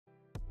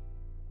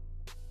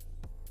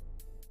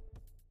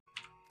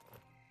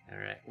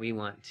Alright, we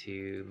want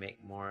to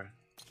make more...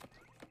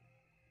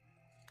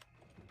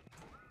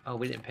 Oh,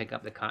 we didn't pick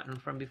up the cotton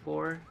from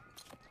before?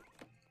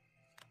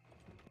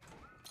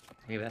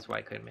 Maybe that's why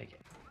I couldn't make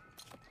it.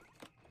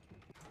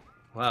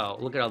 Wow,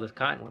 look at all this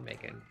cotton we're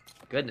making.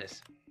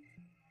 Goodness.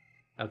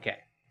 Okay.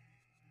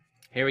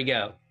 Here we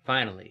go.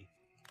 Finally.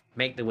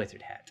 Make the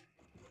wizard hat.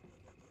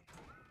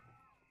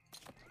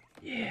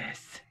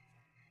 Yes!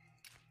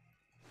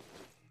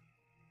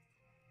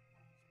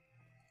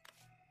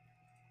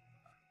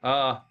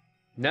 Oh,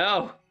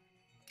 no!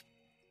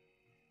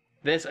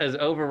 This is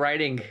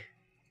overwriting.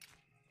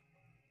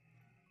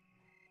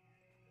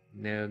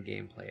 No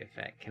gameplay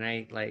effect. Can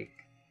I, like...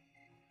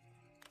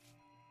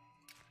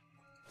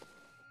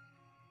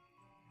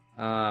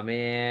 Oh,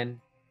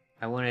 man.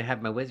 I want to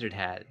have my wizard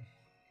hat.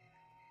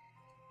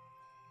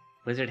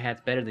 Wizard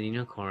hat's better than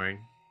unicorn.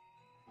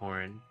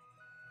 Horn.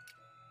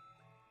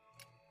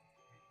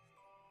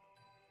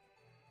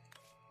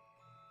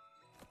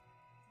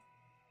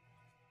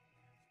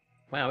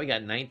 Wow, we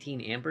got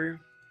 19 amber?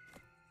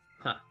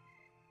 Huh.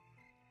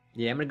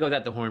 Yeah, I'm gonna go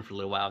without the horn for a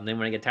little while, and then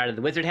when I get tired of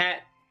the wizard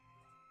hat,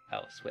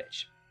 I'll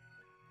switch.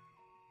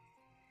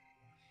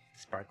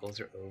 Sparkles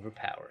are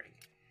overpowering.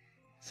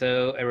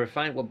 So, a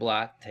refined wood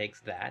block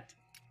takes that.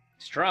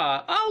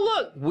 Straw, oh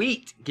look!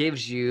 Wheat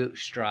gives you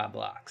straw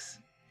blocks.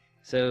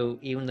 So,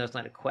 even though it's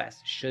not a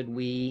quest, should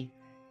we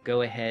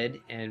go ahead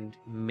and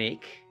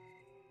make...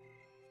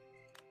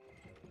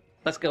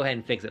 Let's go ahead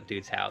and fix up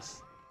dude's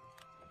house.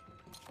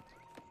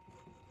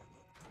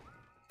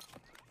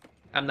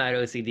 I'm not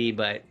OCD,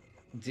 but,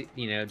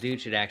 you know,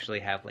 dude should actually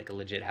have, like, a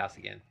legit house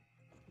again.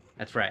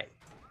 That's right.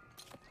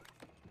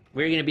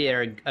 We're gonna be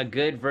a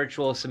good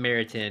virtual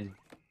Samaritan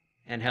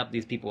and help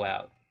these people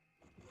out.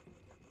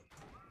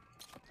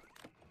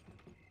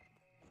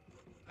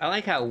 I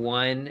like how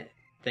one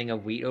thing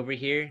of wheat over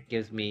here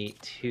gives me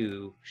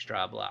 2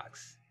 straw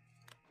blocks.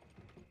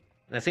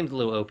 That seems a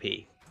little OP.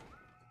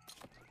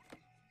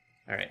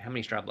 Alright, how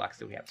many straw blocks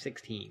do we have?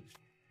 16.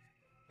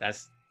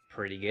 That's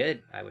pretty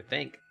good, I would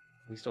think.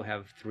 We still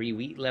have 3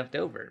 wheat left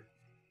over.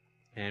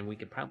 And we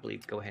could probably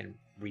go ahead and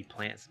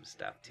replant some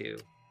stuff too,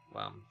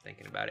 while I'm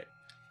thinking about it.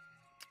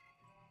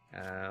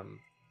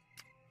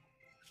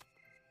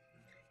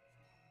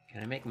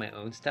 Can I make my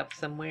own stuff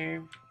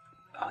somewhere?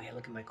 Oh yeah,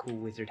 look at my cool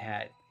wizard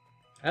hat.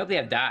 I hope they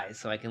have dyes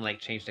so I can like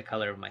change the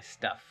color of my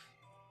stuff.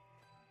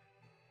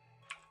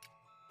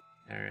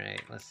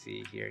 Alright, let's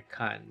see here.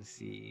 Cotton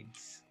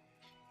seeds.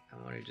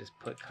 I want to just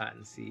put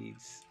cotton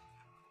seeds.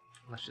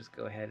 Let's just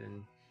go ahead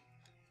and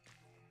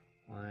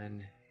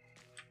 1,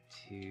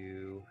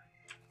 2,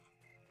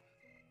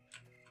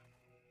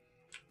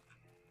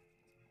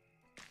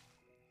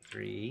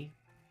 3,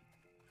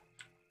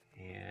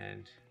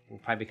 and we'll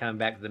probably be coming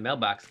back to the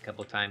mailbox a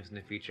couple times in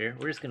the future.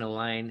 We're just going to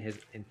line his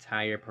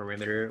entire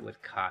perimeter with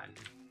cotton.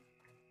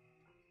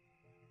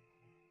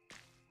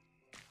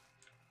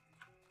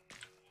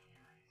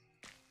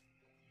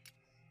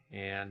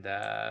 And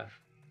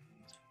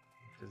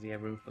does he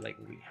have room for like,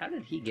 how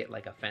did he get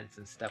like a fence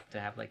and stuff to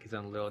have like his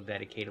own little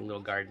dedicated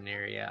little garden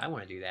area? I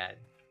want to do that.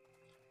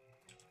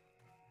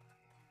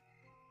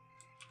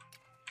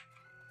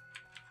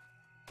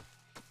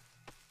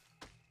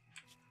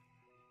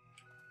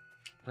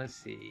 Let's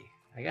see.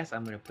 I guess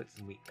I'm going to put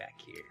some wheat back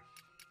here.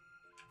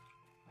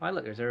 Oh,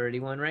 look, there's already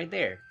one right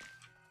there.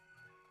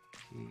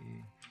 2,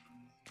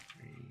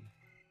 3,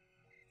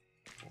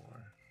 4,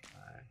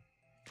 5,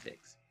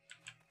 6.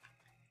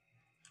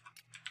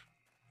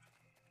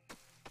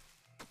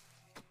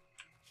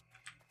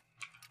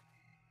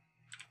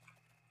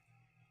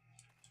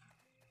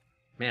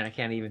 Man, I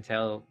can't even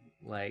tell,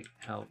 like,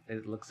 how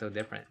it looks so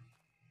different.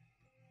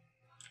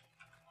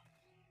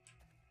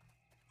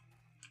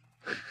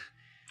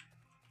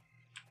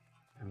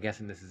 I'm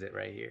guessing this is it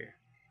right here.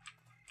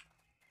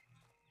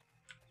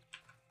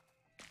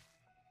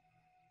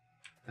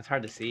 That's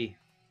hard to see.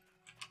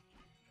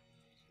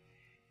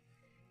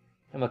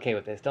 I'm okay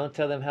with this. Don't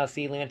tell them how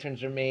sea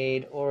lanterns are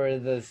made, or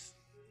the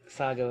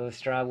saga of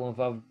straw will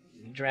involve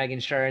dragon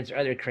shards or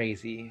other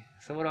crazy.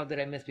 So what all did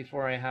I miss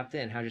before I hopped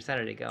in? How'd your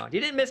Saturday go? You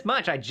didn't miss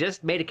much. I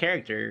just made a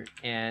character,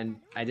 and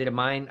I did a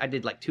mine. I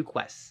did like 2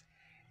 quests.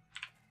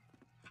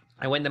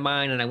 I went in the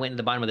mine, and I went in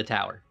the bottom of the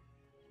tower.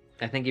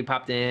 I think you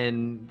popped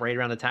in right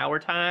around the tower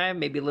time,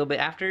 maybe a little bit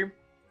after.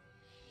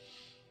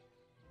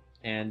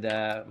 And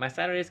my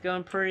Saturday's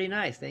going pretty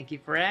nice. Thank you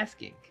for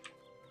asking.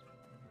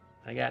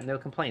 I got no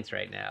complaints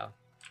right now.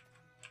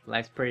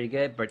 Life's pretty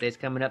good. Birthday's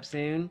coming up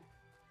soon.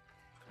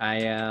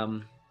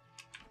 I'm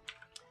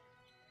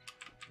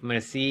gonna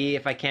see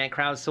if I can't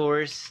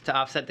crowdsource to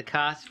offset the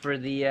cost for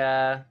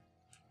the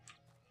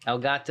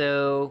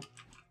Elgato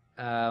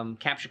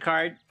capture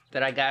card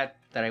that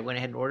I went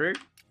ahead and ordered.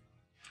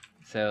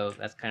 So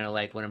that's kind of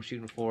like what I'm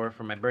shooting for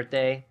my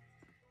birthday.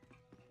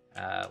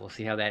 We'll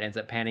see how that ends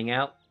up panning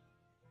out.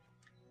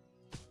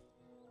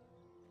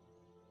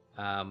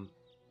 Did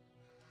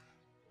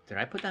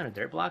I put down a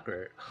dirt block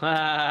or?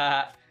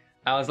 I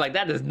was like,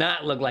 that does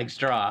not look like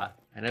straw.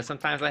 I know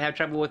sometimes I have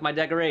trouble with my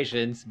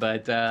decorations,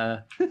 but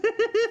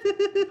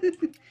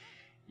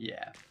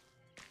yeah.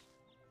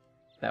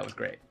 That was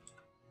great.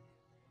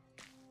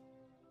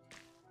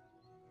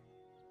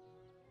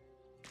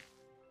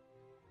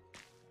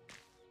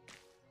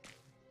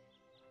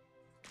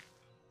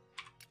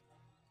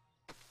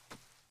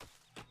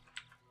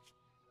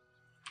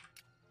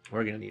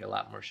 We're gonna need a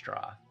lot more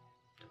straw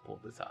to pull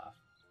this off.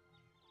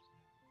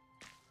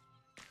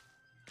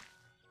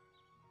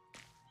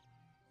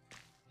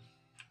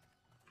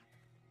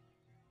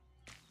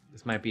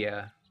 This might be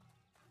a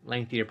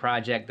lengthier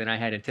project than I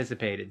had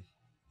anticipated.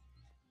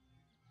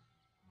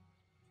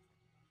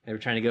 They were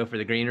trying to go for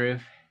the green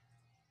roof.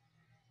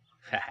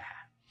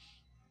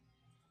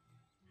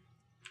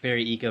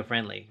 Very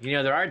eco-friendly. You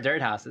know, there are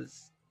dirt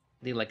houses.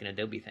 They do like an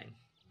adobe thing.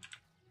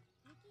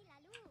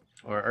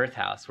 Or earth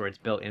house where it's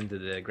built into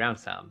the ground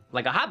some.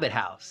 Like a hobbit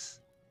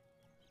house.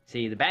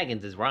 See, the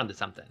Bagginses were onto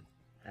something.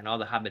 And all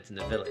the hobbits in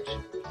the village.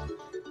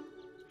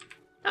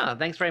 Oh,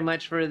 thanks very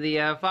much for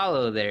the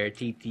follow there,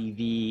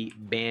 TTV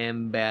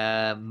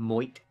Bamba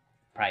Moit.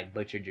 Probably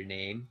butchered your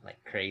name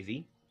like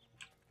crazy.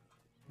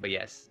 But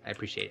yes, I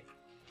appreciate it.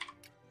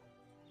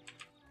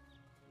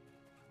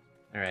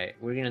 Alright,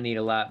 we're gonna need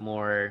a lot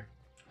more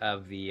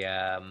of the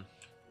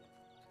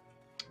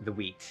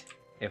wheat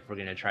if we're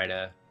gonna try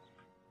to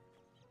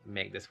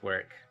make this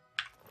work.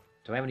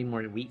 Do I have any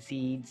more wheat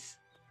seeds?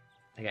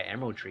 I got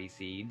emerald tree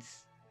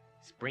seeds.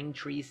 Spring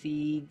tree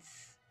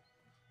seeds.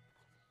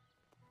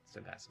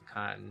 Still got some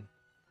cotton.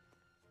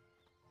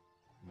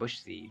 Bush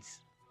seeds.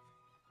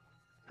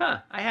 Huh,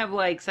 I have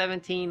like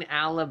 17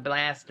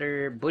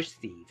 alabaster bush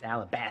seeds.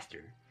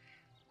 Alabaster.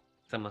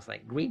 It's almost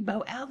like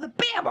Greenbow,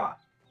 Alabama!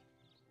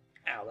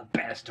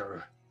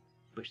 Alabaster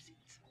bush seeds.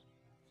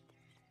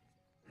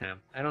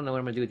 I don't know what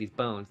I'm gonna do with these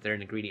bones. They're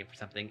an ingredient for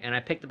something. And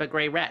I picked up a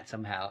gray rat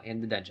somehow in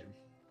the dungeon.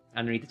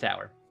 Underneath the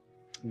tower.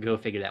 Go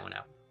figure that one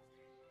out.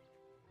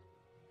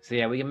 So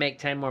yeah, we can make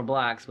 10 more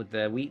blocks with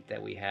the wheat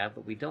that we have,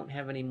 but we don't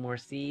have any more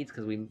seeds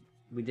because we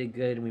did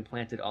good and we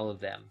planted all of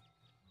them.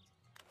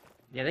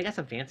 Yeah, they got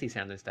some fancy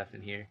sounding stuff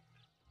in here.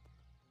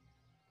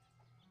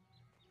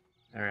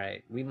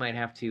 Alright, we might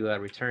have to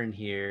return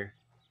here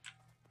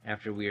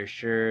after we are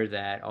sure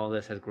that all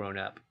this has grown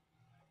up.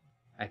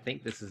 I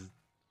think this is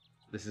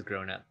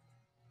grown up,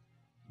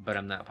 but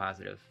I'm not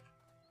positive.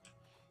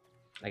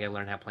 I gotta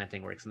learn how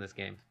planting works in this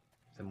game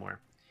some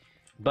more.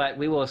 But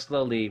we will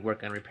slowly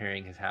work on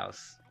repairing his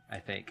house, I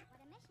think.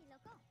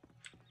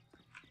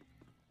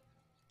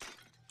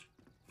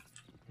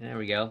 There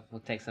we go.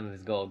 We'll take some of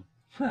his gold.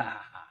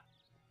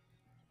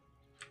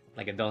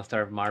 Like a Don't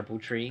Starve marble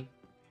tree.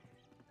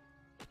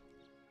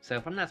 So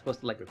if I'm not supposed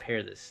to like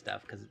repair this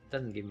stuff, because it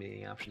doesn't give me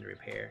any option to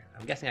repair,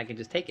 I'm guessing I can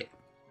just take it.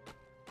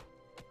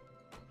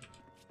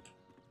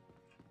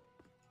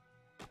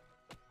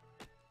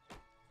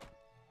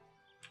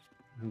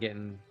 I'm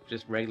getting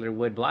just regular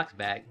wood blocks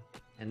back.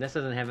 And this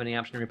doesn't have any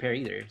option to repair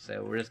either,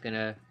 so we're just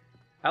gonna...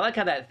 I like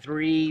how that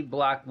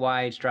 3-block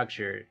wide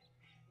structure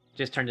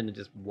just turned into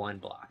just 1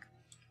 block.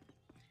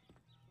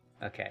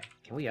 Okay,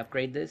 can we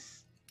upgrade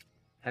this?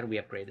 How do we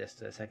upgrade this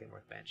to a second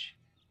workbench?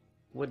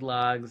 Wood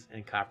logs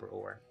and copper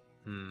ore.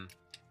 I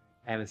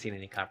haven't seen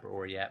any copper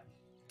ore yet.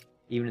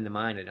 Even in the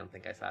mine, I don't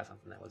think I saw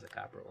something that was a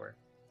copper ore.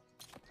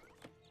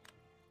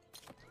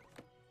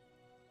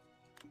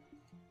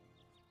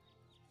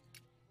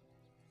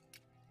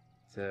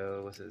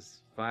 So, what's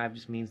this? 5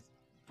 just means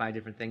 5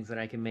 different things that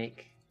I can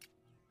make.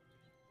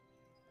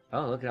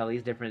 Oh, look at all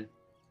these different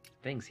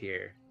things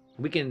here.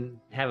 We can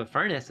have a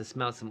furnace to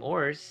smelt some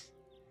ores,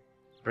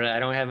 but I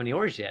don't have any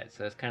ores yet,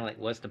 so it's kind of like,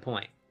 what's the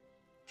point?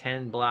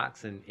 10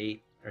 blocks and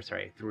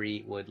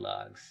 3 wood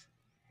logs.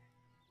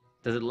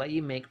 Does it let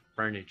you make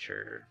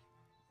furniture?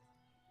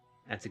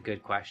 That's a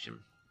good question.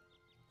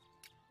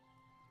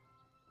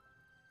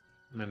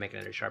 I'm gonna make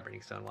another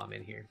sharpening stone while I'm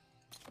in here.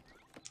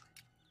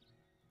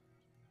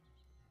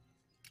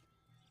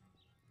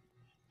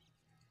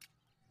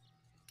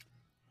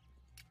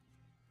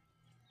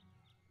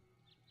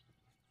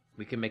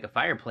 We can make a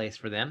fireplace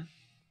for them.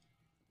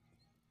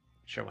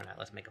 Sure, why not?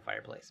 Let's make a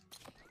fireplace.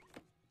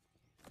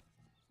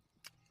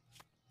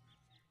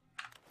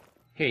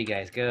 Here you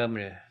guys go. I'm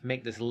gonna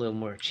make this a little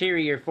more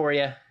cheerier for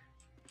you.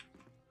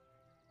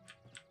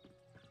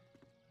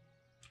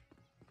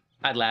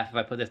 I'd laugh if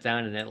I put this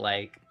down and it,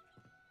 like,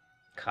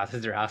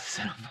 causes their house to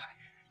set on fire.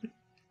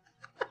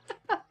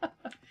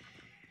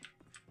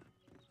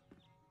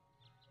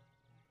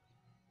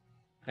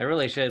 I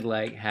really should,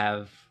 like,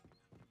 have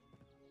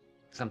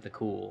something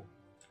cool.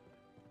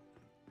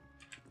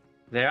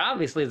 There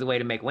obviously is a way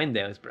to make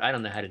windows, but I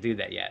don't know how to do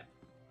that yet.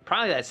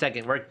 Probably that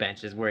second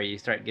workbench is where you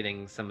start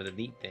getting some of the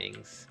neat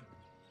things.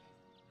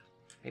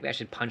 Maybe I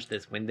should punch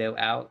this window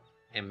out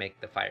and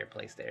make the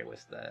fireplace there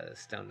with the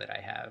stone that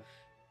I have.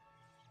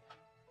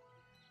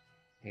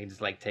 I can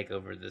just like take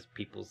over these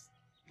people's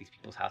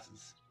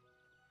houses.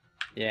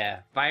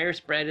 Yeah, fire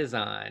spread is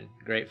on.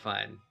 Great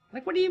fun.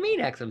 Like, what do you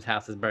mean Exum's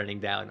house is burning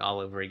down all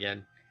over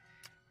again?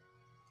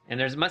 And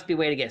there must be a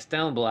way to get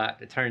stone block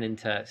to turn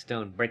into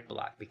stone brick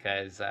block,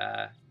 because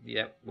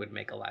yep, would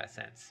make a lot of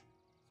sense.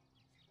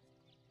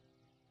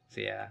 So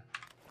yeah,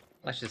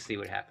 let's just see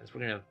what happens.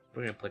 We're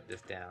gonna put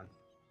this down.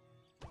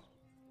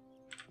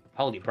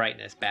 Holy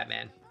brightness,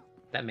 Batman.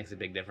 That makes a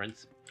big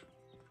difference.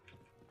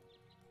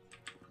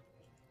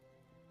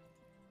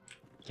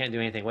 Can't do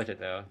anything with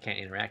it, though. Can't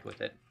interact with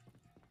it.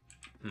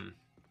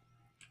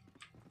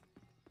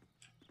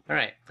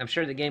 Alright, I'm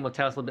sure the game will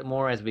tell us a little bit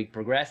more as we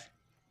progress.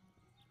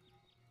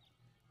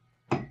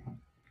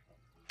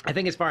 I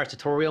think as far as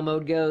tutorial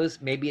mode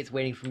goes, maybe it's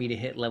waiting for me to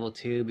hit level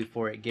 2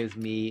 before it gives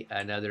me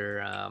another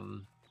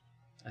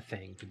a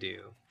thing to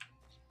do.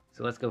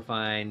 So let's go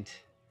find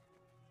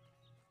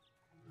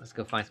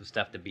some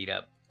stuff to beat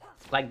up.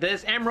 Like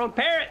this Emerald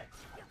Parrot!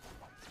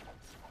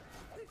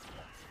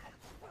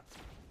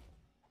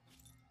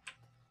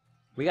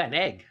 We got an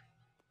egg.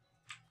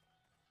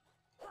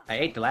 I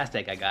ate the last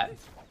egg I got.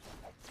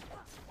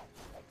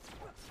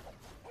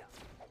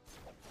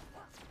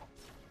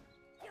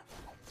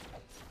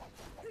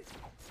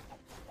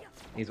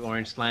 These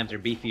orange slimes are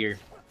beefier.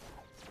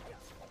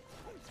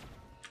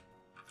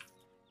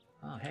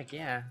 Oh, heck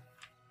yeah.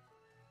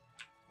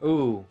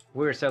 Ooh,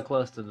 we're so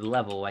close to the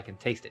level I can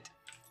taste it.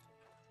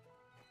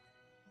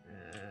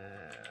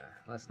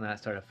 Let's not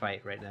start a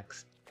fight right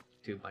next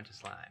to a bunch of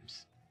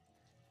slimes.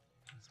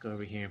 Let's go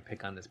over here and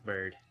pick on this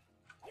bird.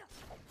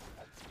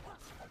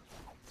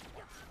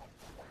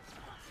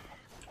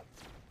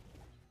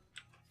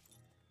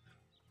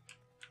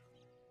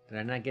 Did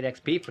I not get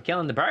XP for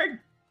killing the bird?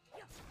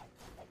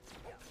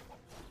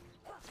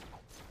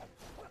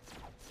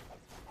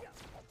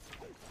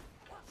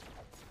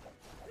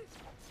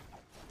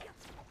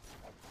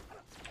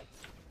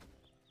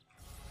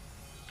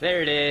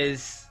 There it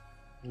is.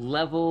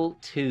 Level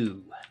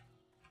 2.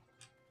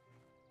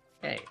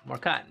 Hey, more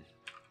cotton.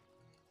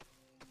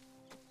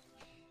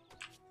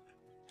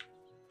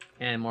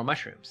 And more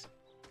mushrooms.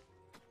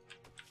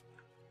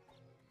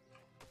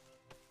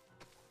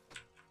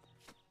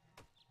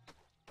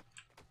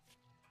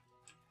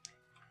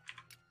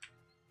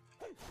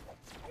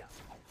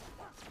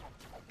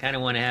 Kinda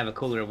want to have a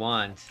cooler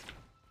wand.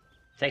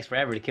 Takes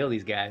forever to kill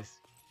these guys.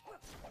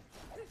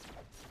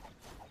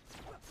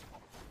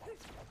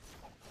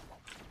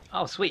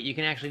 Oh, sweet, you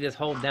can actually just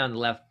hold down the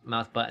left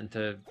mouse button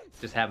to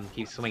just have them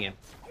keep swinging.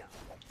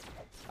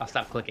 I'll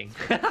stop clicking.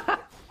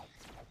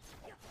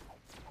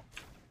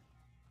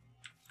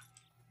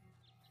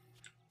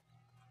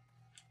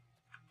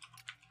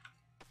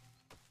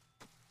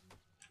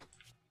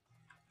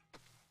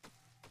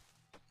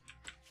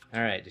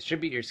 Alright,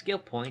 distribute your skill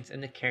points in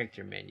the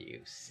character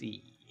menu.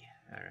 C.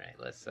 Alright,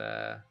 let's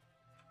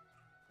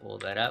pull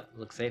that up.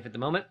 Looks safe at the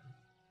moment.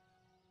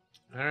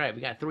 Alright,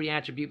 we got 3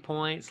 attribute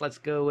points. Let's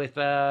go with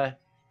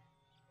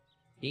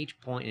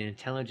each point in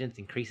intelligence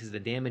increases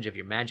the damage of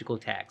your magical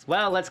attacks.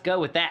 Well, let's go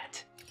with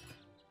that.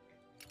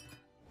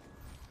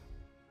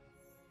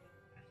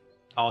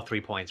 All 3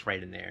 points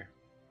right in there.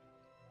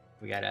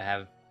 We gotta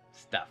have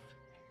stuff.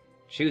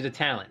 Choose a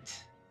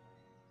talent.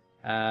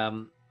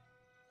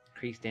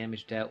 Increase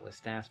damage dealt with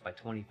staffs by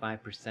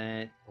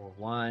 25%, or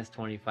wands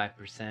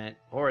 25%,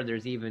 or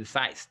there's even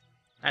sights.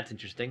 That's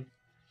interesting.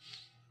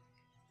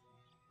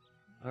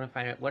 What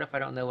if I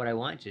don't know what I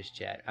want just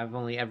yet? I've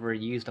only ever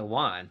used a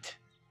wand.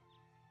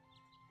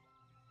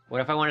 What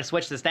if I want to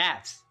switch the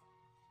stats?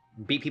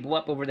 Beat people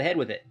up over the head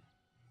with it.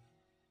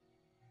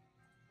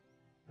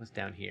 What's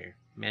down here?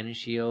 Mana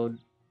shield,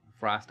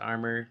 frost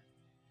armor.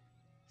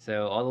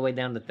 So all the way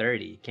down to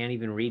 30. Can't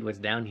even read what's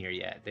down here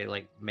yet. They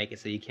like make it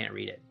so you can't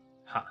read it.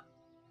 Huh.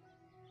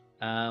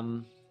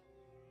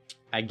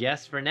 I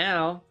guess for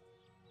now,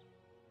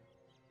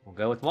 we'll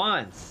go with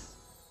wands.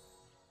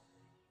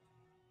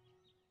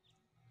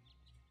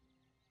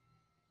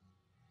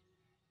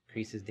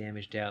 Increases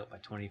damage dealt by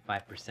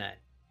 25%.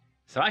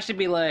 So I should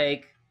be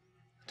like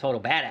a total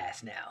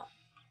badass now.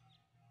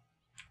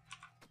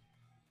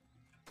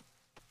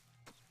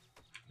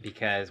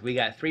 Because we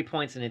got 3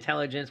 points in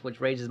intelligence, which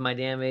raises my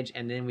damage,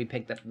 and then we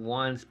picked up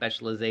 1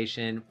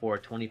 specialization for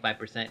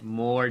 25%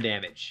 more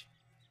damage.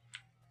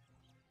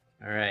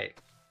 Alright.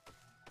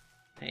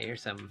 Hey,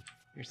 here's some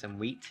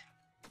wheat.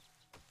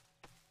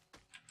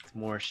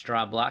 Some more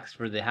straw blocks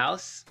for the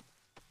house.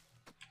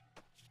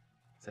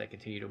 So I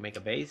continue to make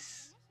a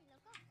base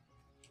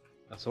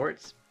of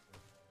sorts.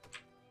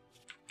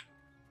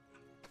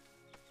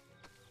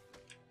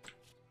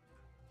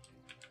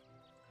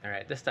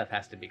 Alright, this stuff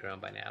has to be grown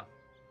by now.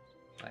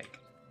 Like,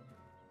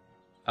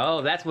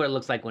 oh, that's what it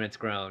looks like when it's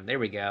grown. There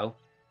we go.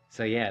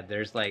 So yeah,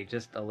 there's like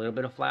just a little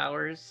bit of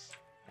flowers,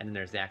 and then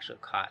there's the actual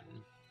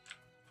cotton.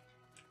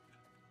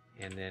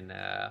 And then,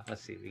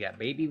 let's see, we got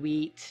baby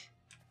wheat,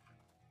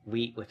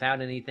 wheat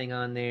without anything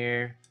on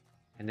there,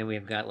 and then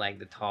we've got like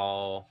the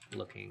tall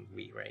looking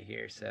wheat right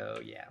here. So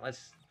yeah,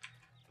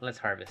 let's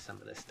harvest some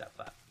of this stuff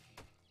up.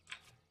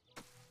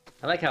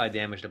 I like how I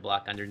damaged a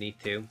block underneath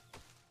too.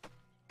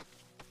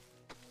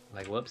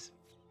 Like, whoops.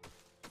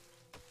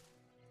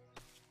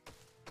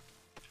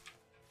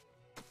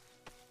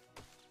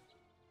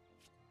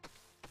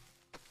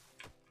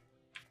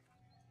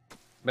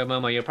 But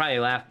Momo, you'll probably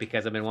laugh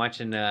because I've been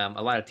watching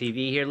a lot of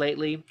TV here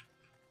lately.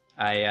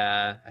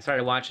 I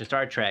started watching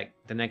Star Trek: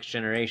 The Next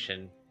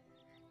Generation.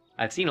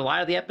 I've seen a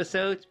lot of the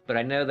episodes, but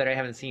I know that I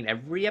haven't seen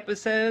every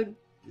episode.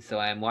 So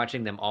I'm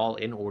watching them all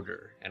in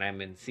order, and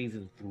I'm in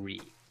season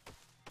 3.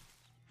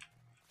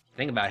 I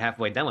think about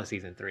halfway done with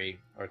season 3,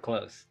 or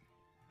close.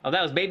 Oh,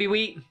 that was baby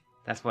wheat?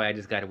 That's why I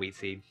just got a wheat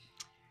seed.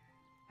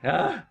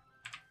 Ah!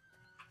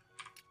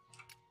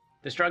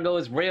 The struggle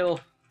is real.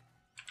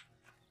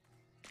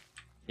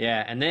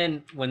 Yeah, and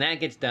then when that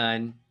gets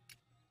done,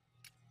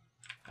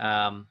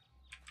 I'm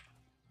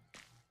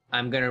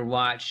gonna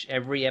watch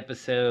every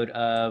episode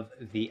of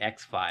The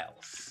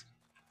X-Files.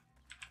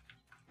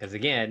 Because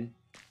again,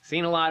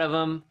 seen a lot of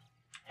them,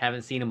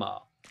 haven't seen them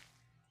all.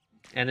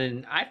 And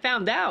then I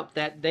found out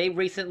that they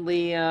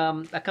recently,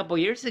 a couple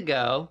years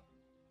ago,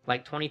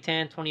 like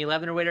 2010,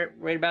 2011 or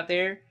right about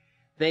there,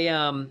 they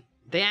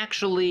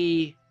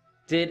actually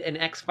did an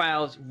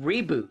X-Files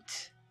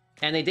reboot.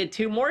 And they did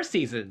 2 more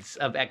seasons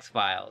of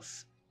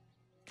X-Files.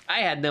 I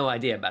had no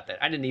idea about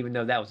that. I didn't even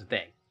know that was a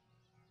thing.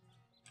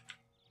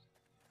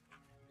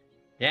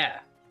 Yeah.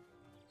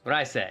 That's what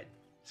I said.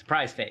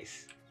 Surprise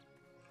face.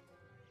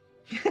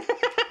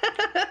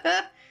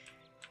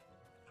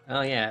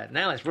 Oh yeah,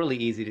 now it's really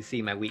easy to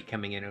see my wheat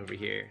coming in over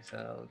here.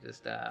 So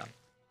just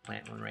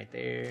plant one right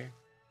there.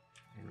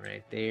 And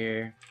right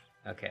there.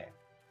 Okay.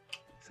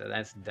 So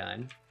that's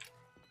done.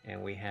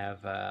 And we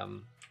have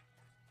some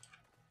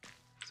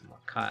more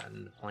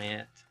cotton to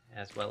plant,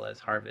 as well as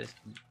harvest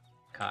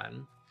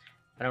cotton.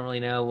 I don't really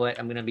know what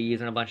I'm going to be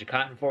using a bunch of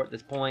cotton for at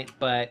this point,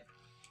 but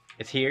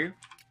it's here.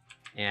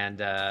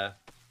 And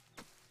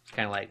it's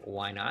kind of like,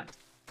 why not?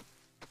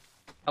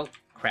 Oh,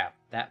 crap.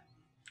 That.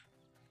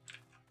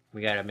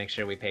 We got to make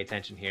sure we pay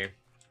attention here.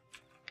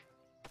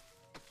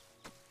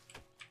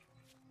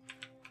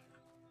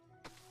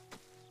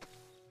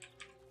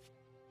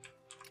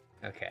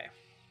 Okay.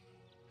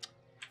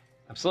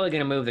 I'm slowly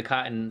going to move the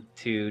cotton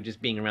to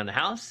just being around the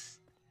house,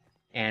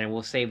 and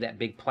we'll save that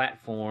big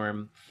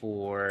platform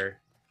for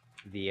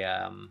the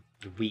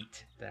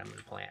wheat that I'm going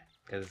to plant,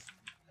 because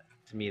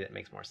to me that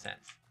makes more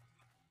sense.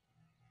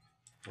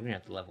 We're going to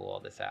have to level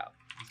all this out.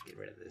 Let's get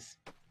rid of this.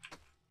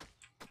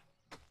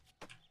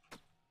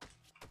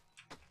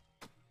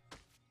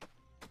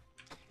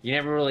 You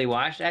never really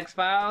watched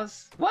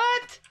X-Files?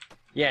 What?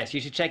 Yes,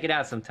 you should check it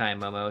out sometime,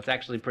 Momo. It's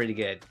actually pretty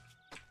good.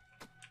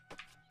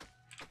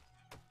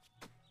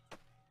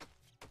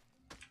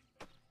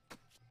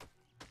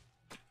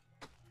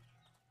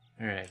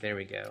 Alright, there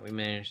we go. We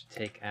managed to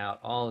take out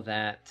all of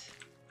that.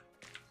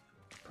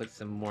 Put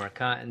some more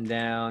cotton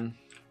down.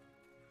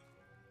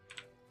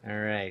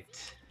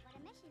 Alright.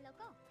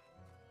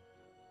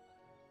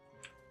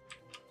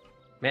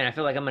 Man, I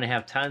feel like I'm gonna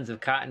have tons of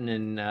cotton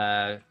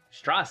and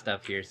straw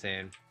stuff here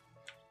soon.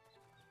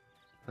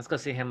 Let's go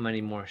see how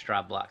many more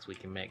straw blocks we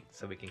can make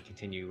so we can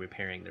continue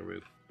repairing the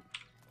roof.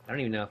 I don't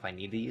even know if I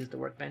need to use the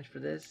workbench for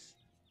this,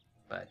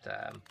 but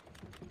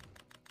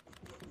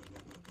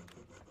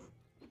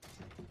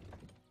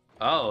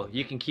oh,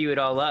 you can queue it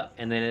all up,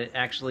 and then it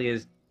actually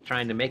is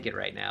trying to make it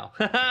right now.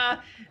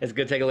 It's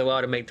gonna take a little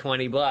while to make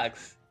 20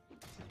 blocks.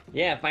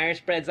 Yeah, fire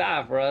spreads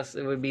off, or else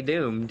it would be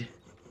doomed.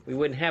 We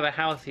wouldn't have a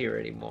house here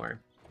anymore.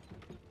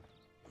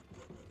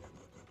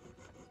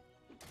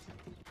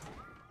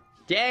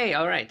 Yay!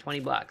 Alright, 20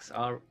 blocks.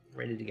 All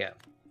ready to go.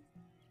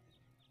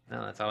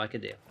 No, that's all I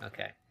could do.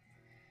 Okay.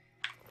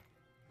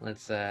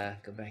 Let's go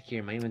back here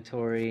in my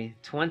inventory.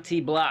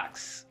 20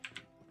 blocks.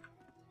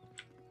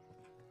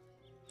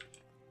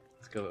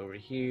 Let's go over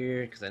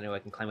here, because I know I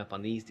can climb up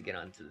on these to get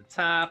onto the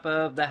top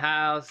of the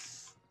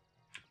house.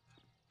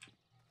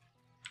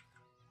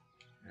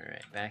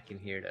 Alright, back in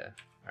here to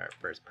our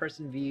first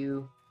person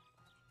view.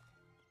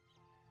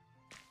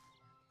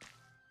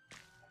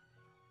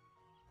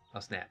 Oh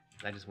snap,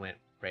 that just went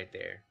right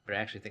there. But I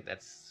actually think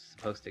that's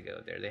supposed to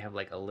go there. They have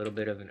like a little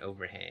bit of an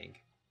overhang.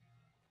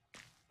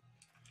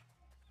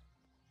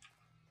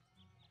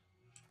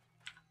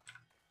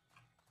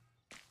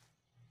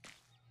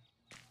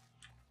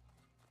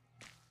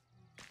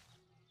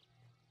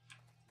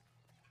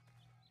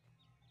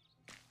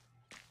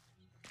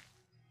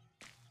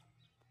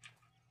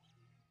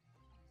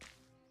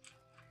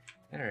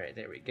 Alright,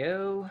 there we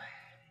go.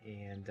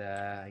 And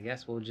I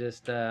guess we'll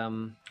just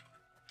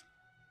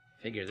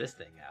figure this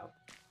thing out.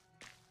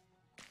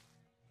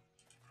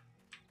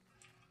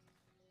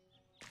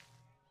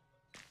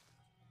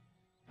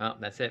 Well,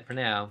 that's it for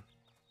now.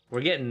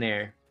 We're getting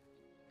there.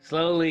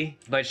 Slowly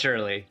but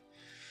surely.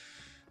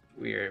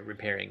 We're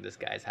repairing this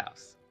guy's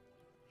house.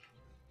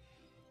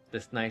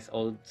 This nice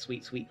old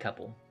sweet, sweet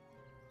couple.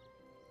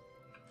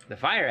 The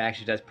fire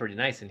actually does pretty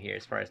nice in here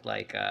as far as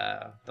like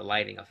the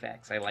lighting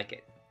effects. I like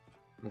it.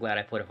 I'm glad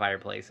I put a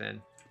fireplace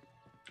in.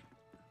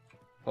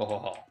 Ho ho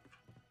ho.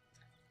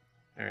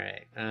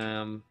 Alright,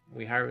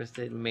 we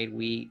harvested, we made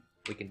wheat.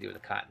 We can do the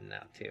cotton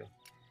now too.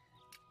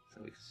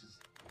 So we just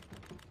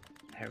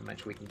however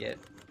much we can get.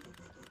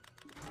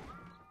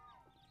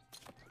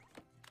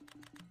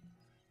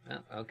 Oh,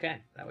 okay,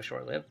 that was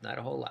short-lived, not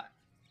a whole lot.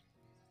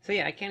 So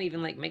yeah, I can't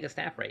even like make a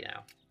staff right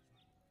now.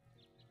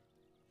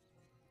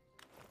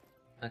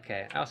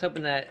 Okay, I was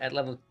hoping that at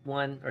level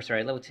 1, or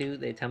sorry, level 2,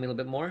 they'd tell me a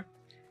little bit more.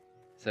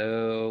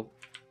 So,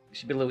 it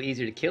should be a little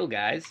easier to kill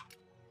guys.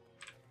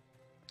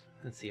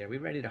 Let's see, are we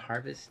ready to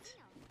harvest?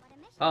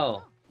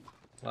 Oh!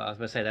 Well, I was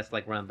gonna say that's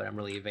like run, but I'm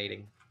really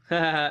evading.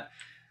 I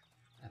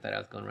thought I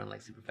was going to run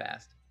like super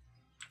fast.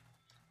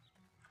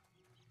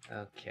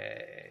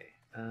 Okay.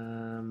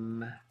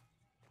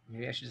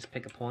 Maybe I should just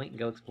pick a point and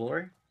go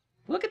explore?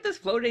 Look at this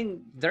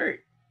floating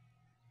dirt!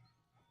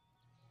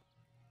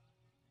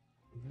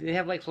 They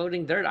have like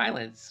floating dirt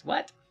islands.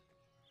 What?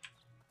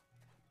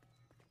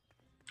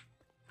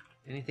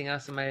 Anything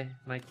else in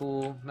my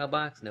cool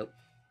mailbox? Nope.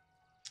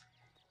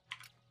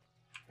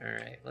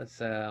 Alright,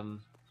 let's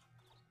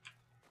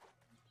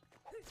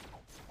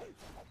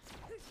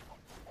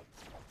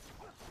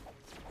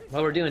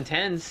well, we're doing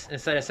 10s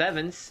instead of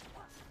 7s.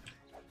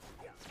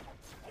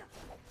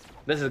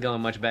 This is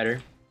going much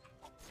better.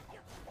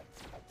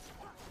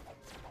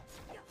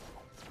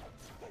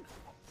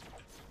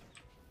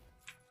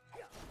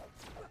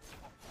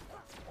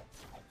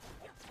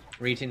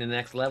 Reaching the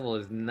next level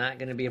is not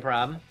going to be a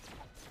problem.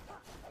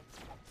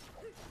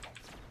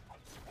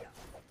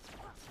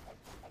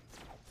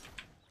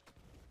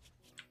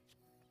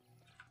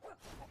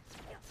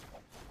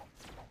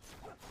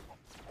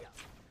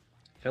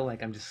 I feel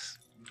like I'm just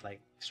like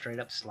straight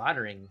up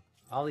slaughtering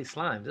all these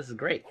slimes. This is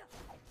great.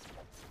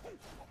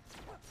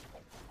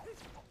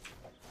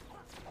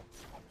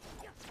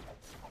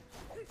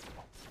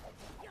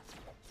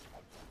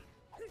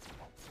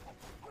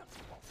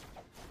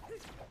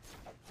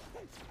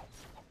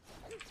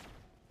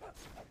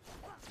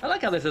 I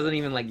like how this doesn't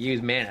even like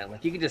use mana.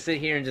 Like you can just sit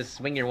here and just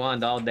swing your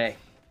wand all day.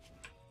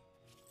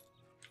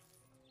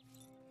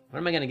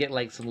 When am I gonna get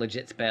like some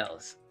legit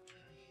spells?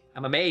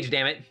 I'm a mage,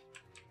 damn it.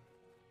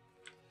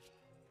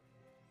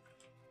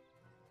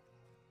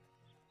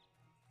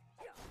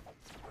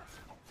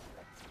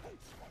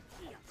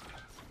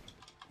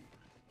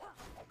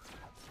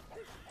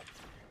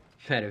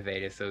 That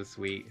evade is so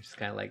sweet. It's just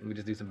kind of like, we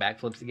just do some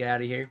backflips to get out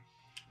of here.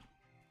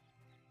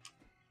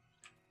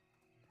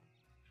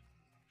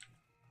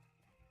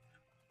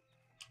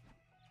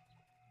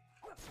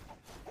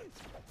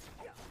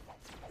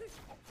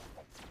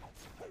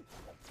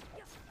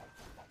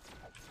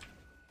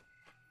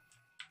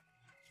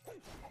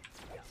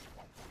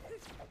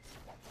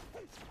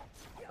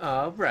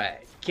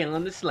 Alright,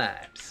 killing the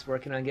slimes.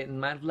 Working on getting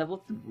my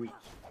level 3.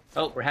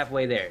 Oh, we're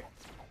halfway there.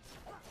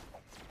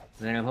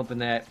 And then I'm hoping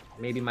that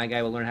maybe my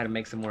guy will learn how to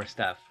make some more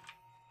stuff.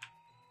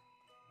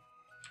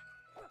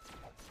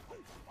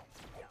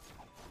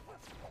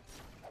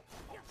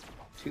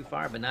 Too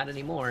far, but not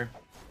anymore.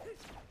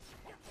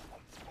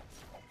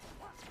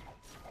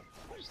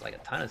 There's like a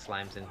ton of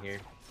slimes in here.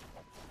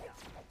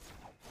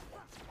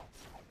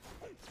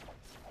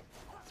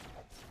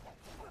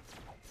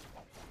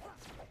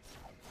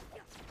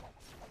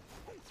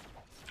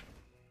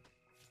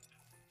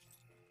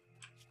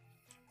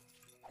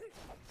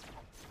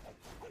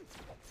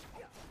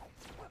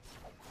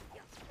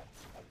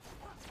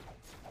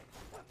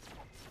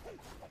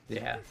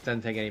 Yeah,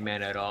 doesn't take any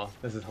mana at all.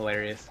 This is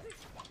hilarious.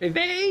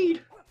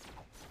 Evade!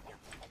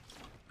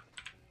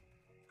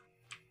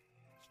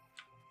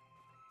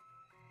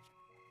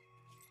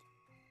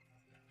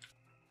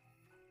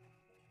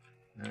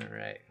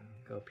 Alright,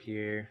 go up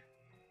here.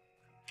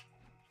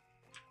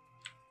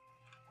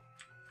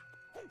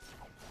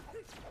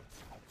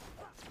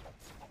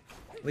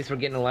 At least we're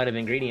getting a lot of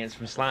ingredients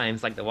from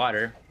slimes, like the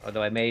water.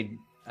 Although I made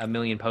a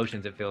million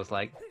potions, it feels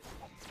like.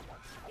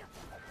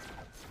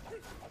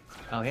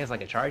 Oh, he has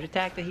like a charge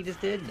attack that he just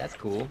did? That's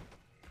cool.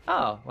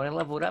 Oh, when I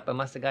leveled up, I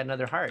must have got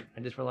another heart. I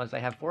just realized I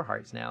have 4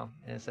 hearts now,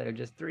 instead of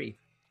just 3.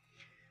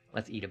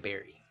 Let's eat a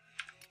berry.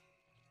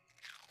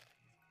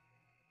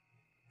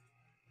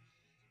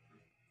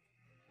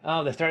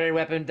 Oh, the starter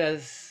weapon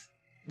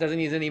doesn't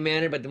use any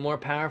mana, but the more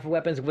powerful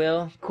weapons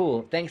will.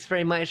 Cool. Thanks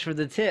very much for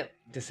the tip,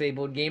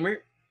 Disabled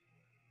Gamer.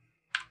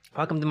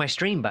 Welcome to my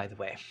stream, by the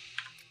way.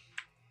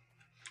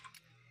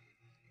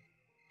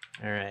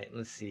 Alright,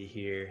 let's see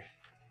here.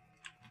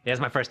 Yeah, it's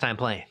my first time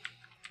playing.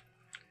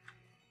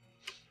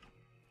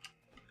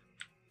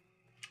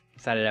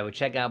 Decided I would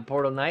check out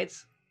Portal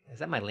Knights. Is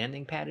that my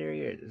landing pad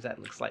area, or does that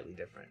look slightly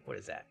different? What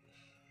is that?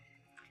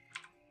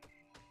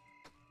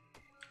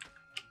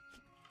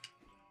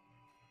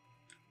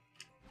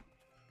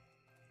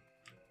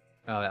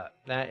 Oh,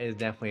 that is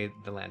definitely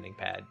the landing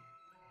pad.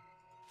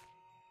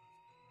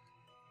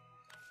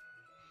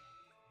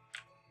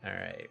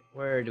 Alright,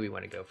 where do we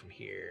want to go from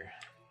here?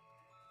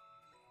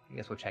 I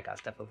guess we'll check out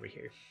stuff over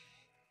here.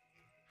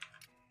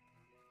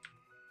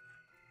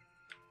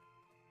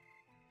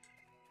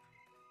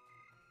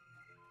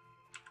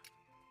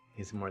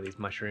 Need some more of these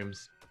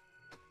mushrooms.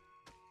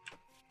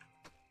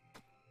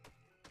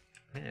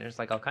 Man, there's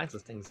like all kinds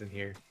of things in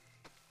here.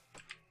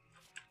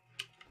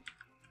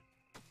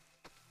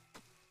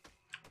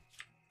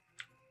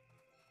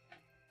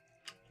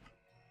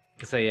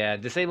 So yeah,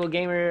 Disabled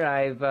Gamer,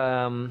 I've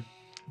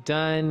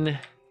done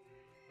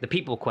the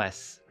people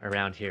quests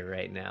around here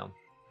right now.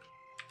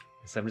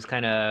 So I'm just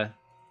kind of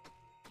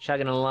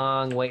chugging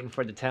along, waiting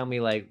for it to tell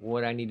me like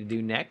what I need to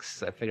do next.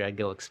 So I figured I'd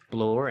go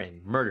explore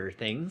and murder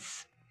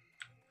things.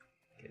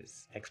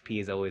 because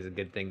XP is always a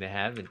good thing to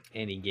have in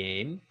any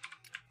game.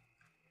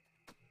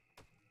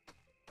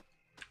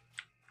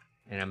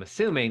 And I'm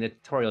assuming the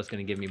tutorial is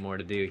going to give me more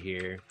to do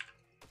here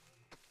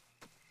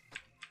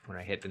when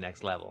I hit the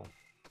next level.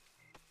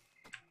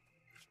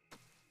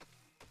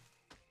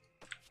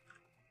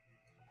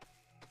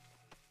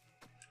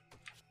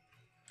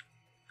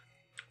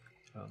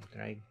 Oh,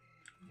 did I?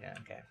 Yeah,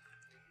 okay.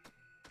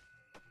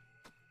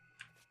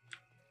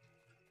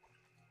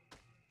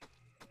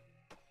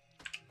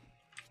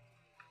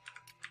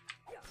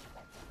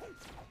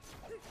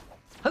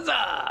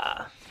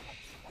 Huzzah!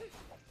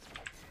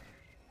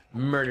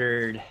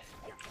 Murdered.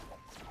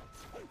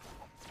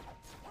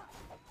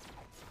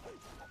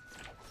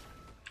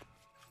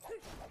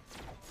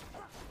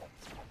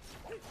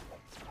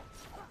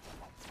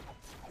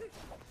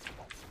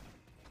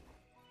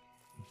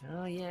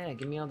 Oh yeah,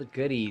 give me all the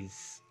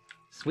goodies.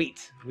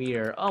 Sweet, we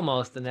are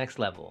almost the next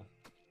level.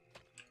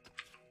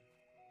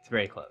 It's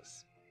very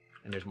close.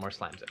 And there's more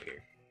slimes up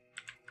here.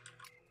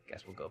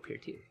 Guess we'll go up here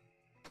too.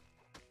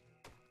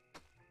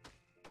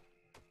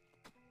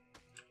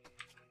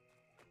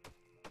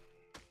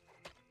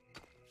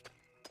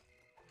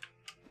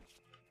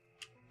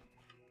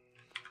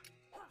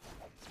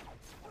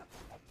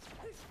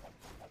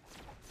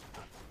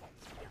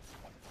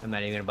 I'm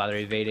not even gonna bother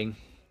evading.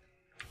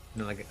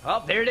 I'm like,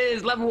 oh, there it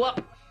is, level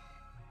up!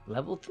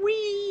 Level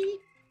 3!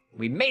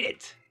 We made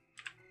it!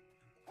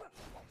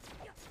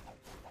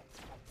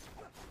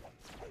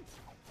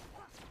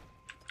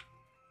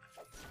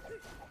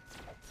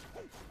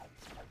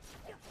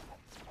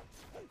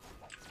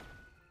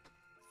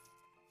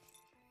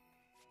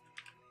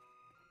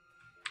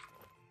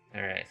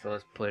 Alright, so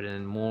let's put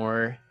in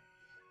more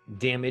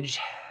damage.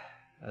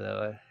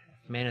 Although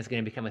mana's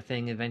gonna become a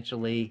thing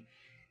eventually.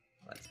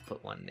 Let's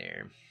put one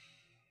there.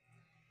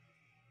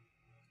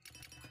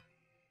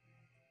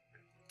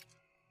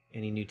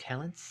 Any new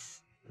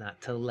talents? Not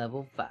till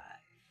level 5.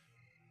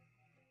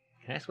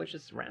 Can I switch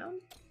this around?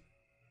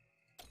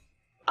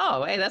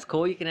 Oh, hey, that's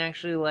cool. You can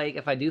actually, like,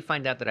 if I do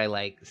find out that I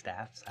like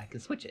staffs, I can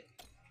switch it.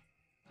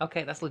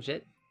 Okay, that's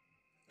legit.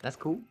 That's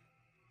cool.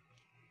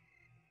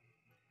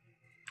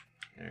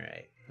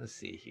 Alright, let's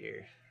see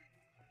here.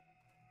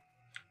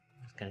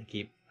 Just kind of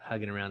keep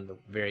hugging around the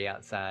very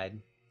outside.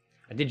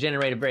 I did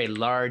generate a very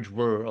large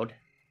world,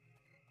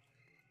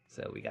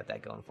 so we got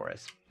that going for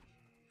us.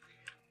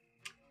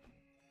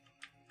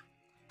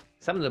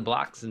 Some of the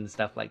blocks and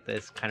stuff like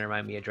this kind of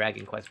remind me of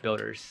Dragon Quest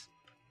Builders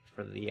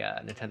for the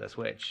Nintendo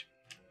Switch.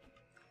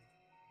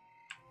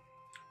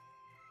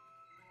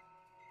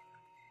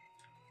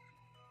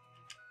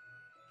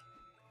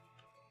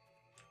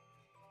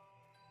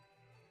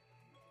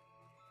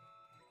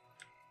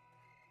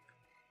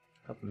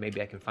 Hoping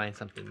maybe I can find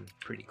something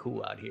pretty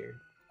cool out here.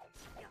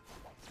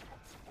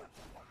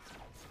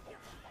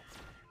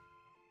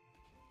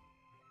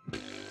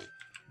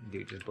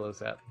 Dude just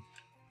blows up.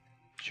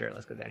 Sure,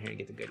 let's go down here and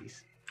get the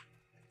goodies.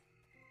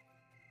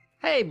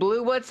 Hey,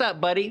 Blue, what's up,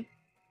 buddy?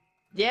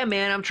 Yeah,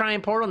 man, I'm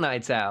trying Portal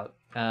Knights out.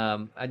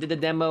 I did the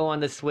demo on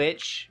the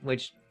Switch,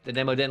 which the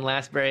demo didn't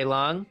last very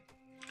long.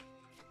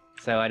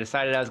 So I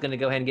decided I was going to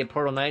go ahead and get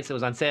Portal Knights. It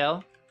was on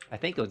sale. I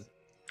think it was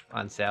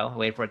on sale. I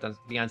waited for it to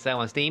be on sale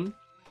on Steam.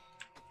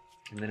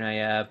 And then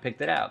I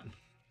picked it out.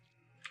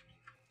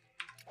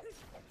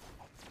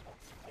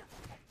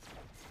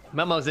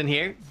 Momo's in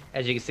here,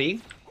 as you can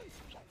see.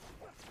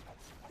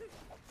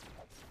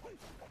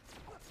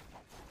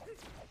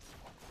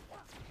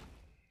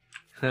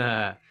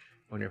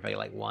 Wonder if I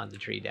like wand the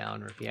tree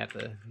down or if you have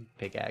to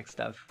pickaxe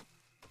stuff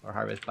or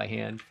harvest by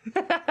hand.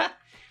 I'm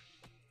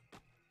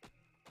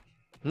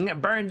gonna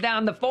burn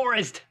down the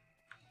forest.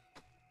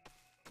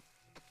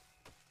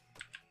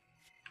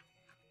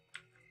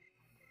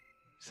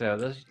 So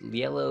those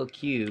yellow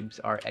cubes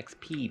are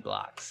XP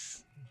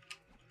blocks.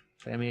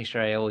 So let me make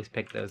sure I always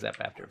pick those up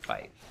after a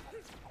fight.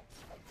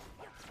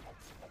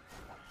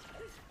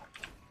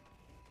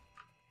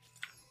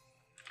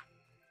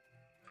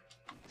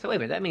 So wait a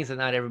minute, that means that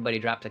not everybody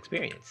drops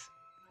experience.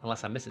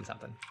 Unless I'm missing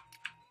something.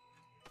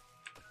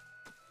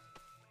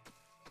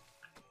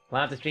 A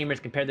lot of the streamers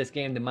compare this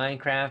game to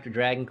Minecraft or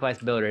Dragon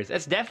Quest Builders.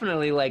 It's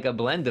definitely like a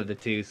blend of the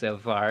two so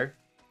far.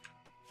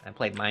 I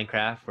played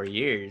Minecraft for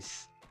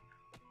years.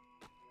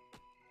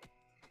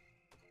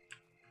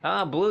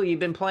 Oh, Blue, you've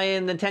been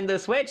playing Nintendo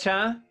Switch,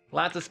 huh?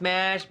 Lots of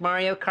Smash,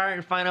 Mario Kart,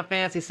 and Final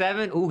Fantasy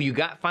VII. Ooh, you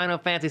got Final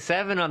Fantasy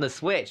VII on the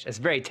Switch. It's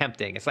very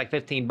tempting. It's like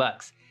 15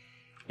 bucks.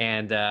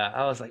 And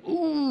I was like,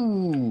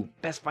 ooh,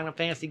 best Final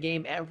Fantasy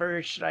game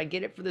ever. Should I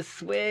get it for the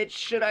Switch?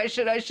 Should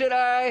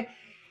I?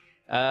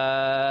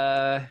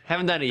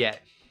 Haven't done it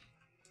yet.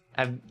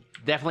 I've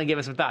definitely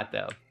given some thought,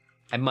 though.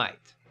 I might.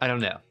 I don't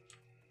know.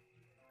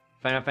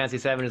 Final Fantasy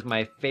VII is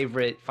my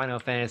favorite Final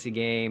Fantasy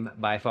game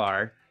by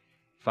far,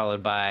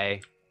 followed by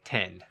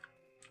 10.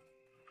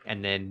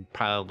 And then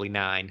probably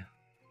 9.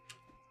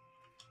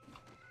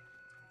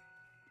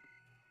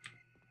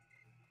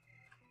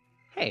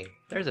 Hey,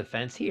 there's a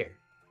fence here.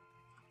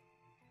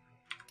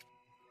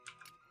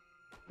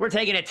 We're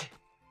taking it!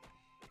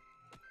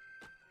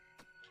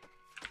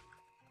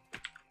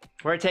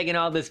 We're taking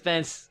all this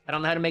fence. I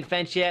don't know how to make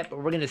fence yet, but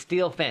we're gonna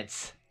steal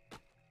fence.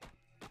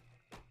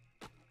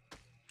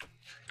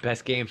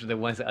 Best games are the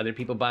ones that other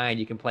people buy and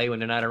you can play when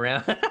they're not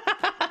around.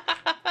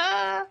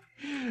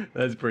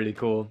 That's pretty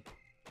cool.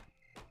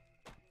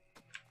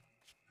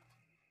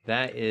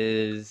 That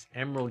is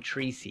emerald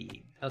tree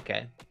seed.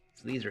 Okay,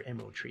 so these are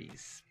emerald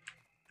trees.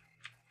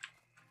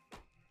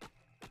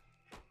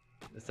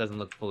 This doesn't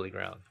look fully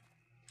grown.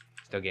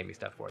 Still gave me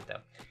stuff for it though.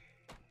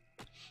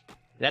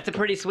 That's a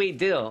pretty sweet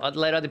deal. I'll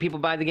let other people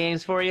buy the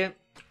games for you.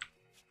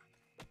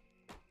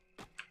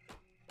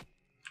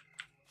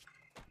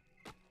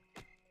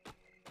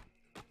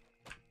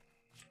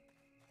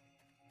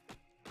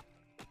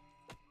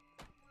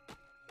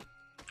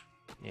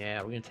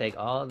 Yeah, we're gonna take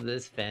all of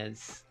this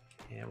fence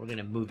and we're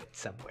gonna move it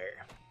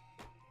somewhere.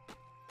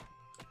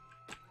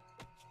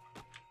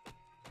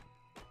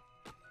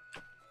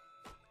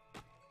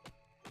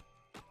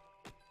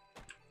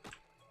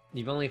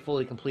 You've only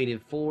fully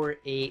completed 4,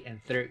 8,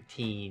 and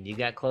 13. You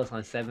got close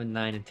on 7,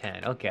 9, and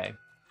 10. Okay.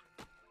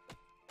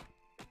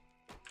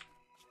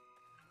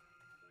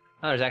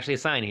 Oh, there's actually a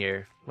sign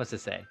here. What's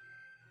this say?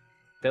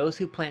 Those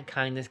who plant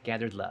kindness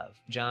gathered love.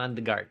 John the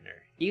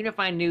gardener. Even if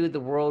I knew the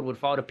world would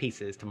fall to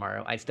pieces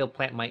tomorrow, I'd still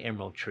plant my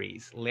emerald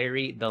trees.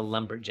 Larry the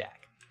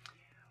lumberjack.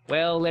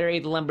 Well, Larry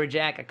the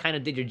lumberjack, I kind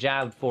of did your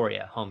job for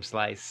you, Home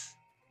Slice.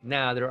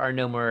 Now there are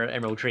no more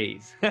emerald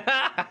trees.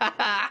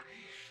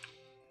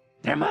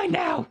 They're mine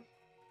now!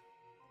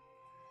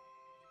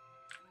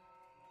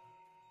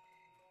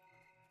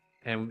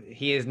 And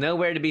he is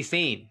nowhere to be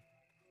seen.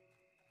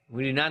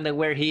 We do not know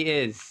where he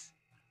is.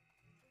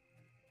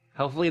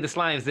 Hopefully the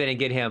slimes didn't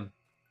get him.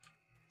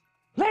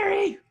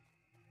 Larry!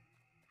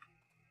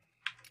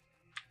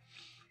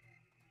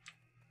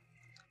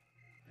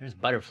 There's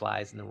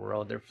butterflies in the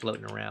world. They're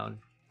floating around.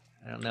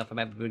 I don't know if I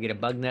might be able to get a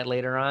bug net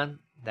later on.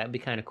 That'd be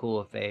kind of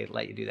cool if they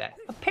let you do that.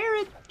 A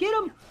parrot! Get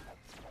him!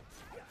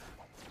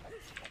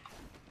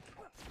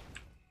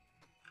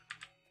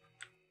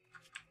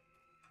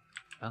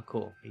 Oh,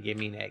 cool. He gave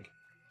me an egg.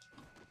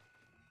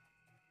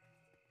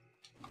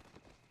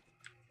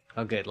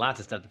 Oh, good. Lots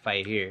of stuff to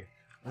fight here.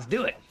 Let's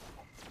do it.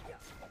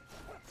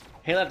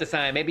 He left a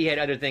sign. Maybe he had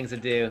other things to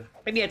do.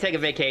 Maybe he had to take a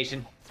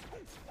vacation.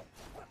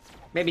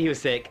 Maybe he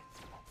was sick.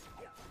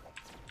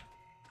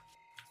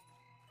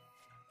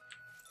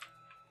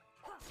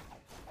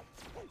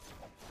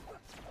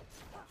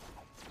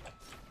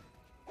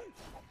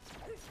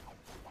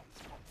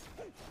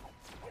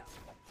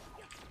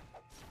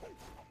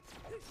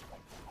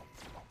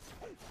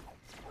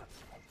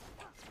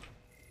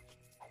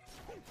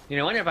 You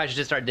know, I wonder if I should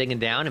just start digging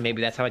down and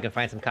maybe that's how I can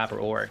find some copper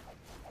ore.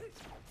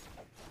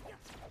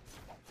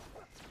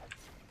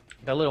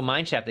 The little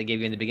mine shaft they gave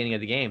you in the beginning of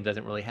the game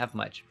doesn't really have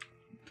much.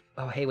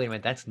 Oh, hey, wait a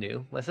minute, that's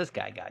new. What's this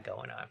guy got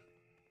going on?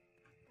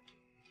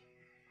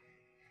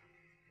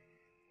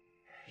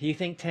 You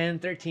think 10,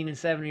 13, and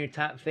 7 are your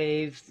top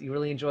faves? You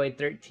really enjoyed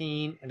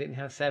 13. I didn't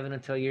have 7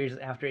 until years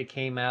after it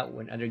came out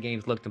when other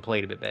games looked and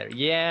played a bit better.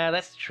 Yeah,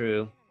 that's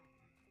true.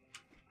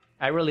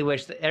 I really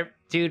wish that...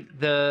 Dude,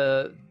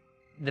 the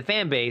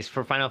fan base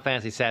for Final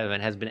Fantasy VII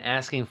has been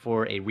asking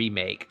for a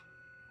remake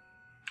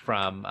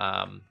from,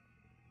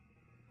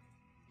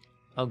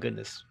 oh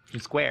goodness,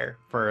 from Square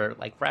for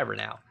like forever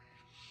now.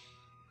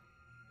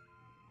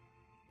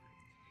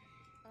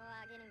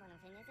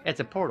 It's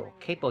a portal,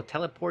 capable of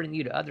teleporting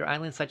you to other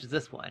islands such as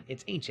this one.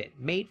 It's ancient,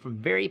 made from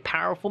very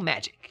powerful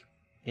magic.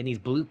 It needs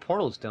blue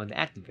portal stone to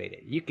activate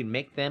it. You can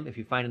make them if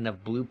you find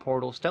enough blue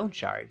portal stone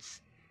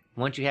shards.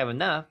 Once you have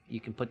enough, you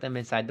can put them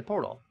inside the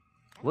portal.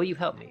 Will you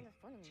help me?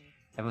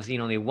 I've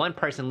seen only one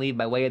person leave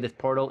by way of this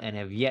portal and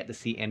have yet to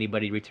see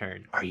anybody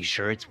return. Are you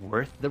sure it's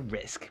worth the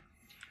risk?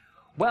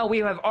 Well, we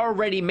have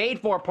already made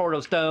 4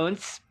 portal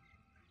stones.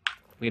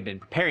 We have been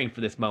preparing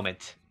for this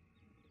moment.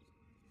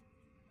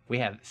 We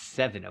have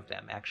 7 of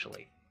them,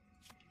 actually.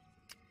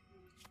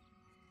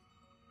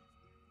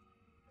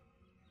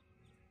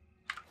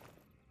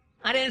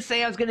 I didn't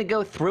say I was going to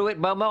go through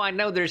it, Momo. I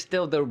know there's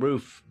still the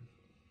roof.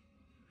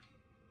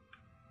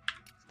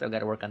 Still got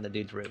to work on the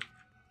dude's roof.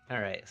 All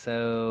right,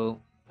 so...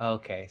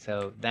 Okay,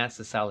 so that's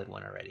the solid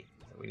one already.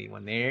 So we need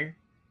one there.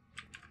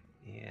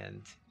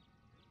 And...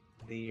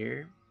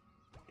 there.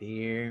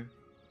 There.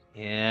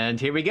 And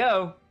here we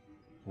go.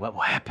 What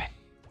will happen?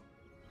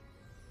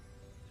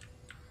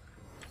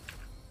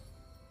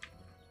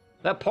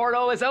 The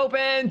portal is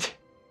opened!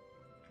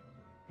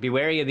 Be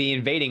wary of the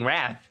invading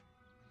wrath.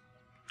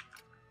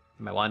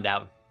 My wand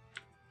out.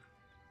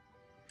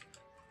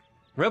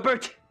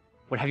 Rupert!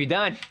 What have you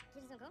done?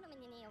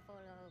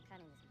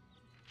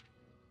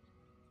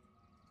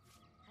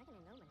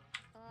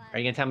 Are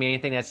you gonna tell me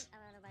anything that's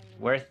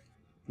worth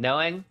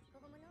knowing?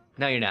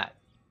 No, you're not.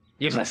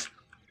 Useless.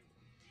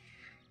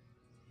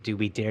 Do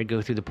we dare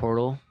go through the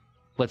portal?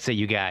 What say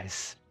you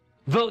guys?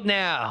 Vote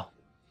now!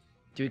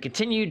 Do we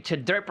continue to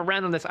derp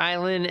around on this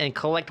island and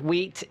collect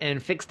wheat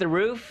and fix the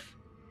roof?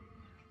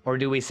 Or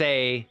do we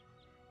say,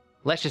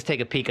 let's just take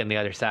a peek on the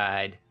other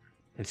side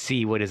and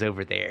see what is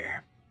over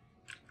there?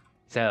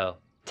 So,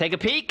 take a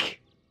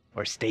peek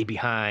or stay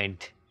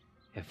behind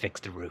and fix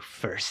the roof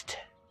first.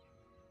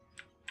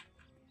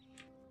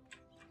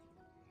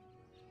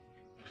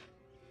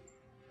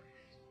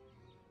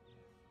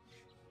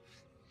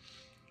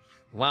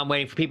 While I'm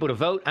waiting for people to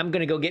vote, I'm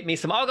gonna go get me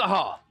some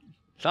alcohol.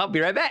 So I'll be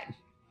right back.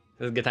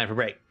 This is a good time for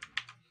break.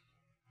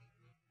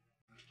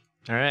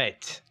 All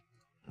right,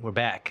 we're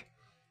back.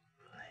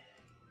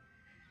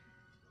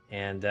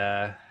 And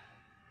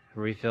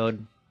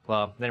refilled,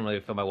 well, didn't really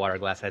refill my water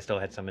glass. I still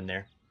had some in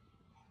there.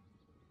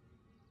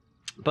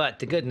 But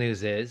the good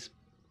news is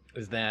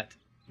that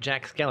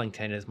Jack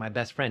Skellington is my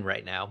best friend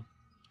right now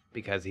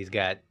because he's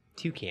got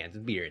 2 cans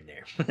of beer in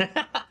there.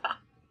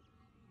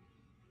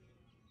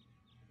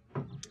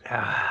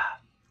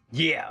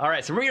 Yeah, all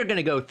right, so we're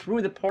gonna go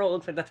through the portal.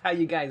 Looks like that's how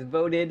you guys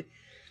voted.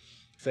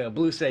 So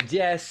Blue said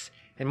yes,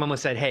 and Momo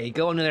said, hey,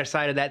 go on the other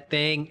side of that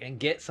thing and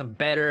get some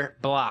better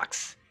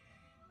blocks.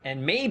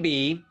 And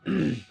maybe,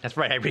 that's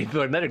right, I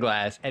refilled another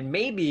glass, and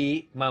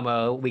maybe,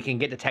 Momo, we can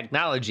get the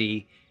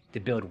technology to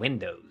build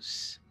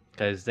windows.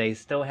 Because they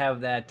still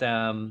have that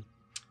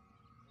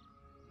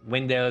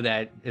window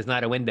that is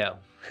not a window.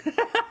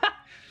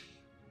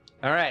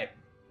 All right,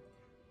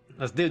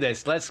 let's do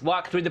this. Let's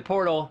walk through the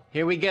portal.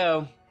 Here we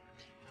go.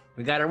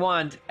 We got our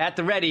wand at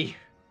the ready.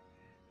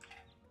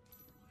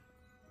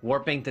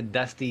 Warping to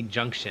Dusty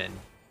Junction.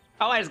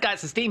 Oh, I just got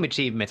some Steam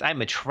achievements.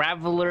 I'm a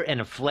traveler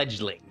and a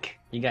fledgling.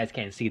 You guys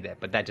can't see that,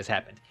 but that just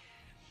happened.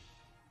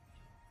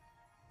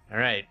 All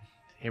right,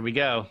 here we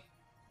go.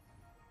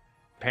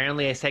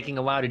 Apparently it's taking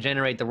a while to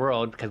generate the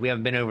world because we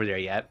haven't been over there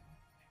yet.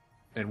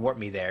 And warp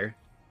me there.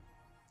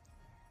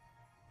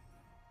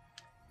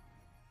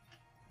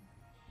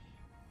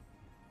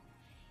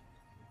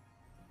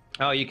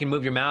 Oh, you can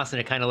move your mouse and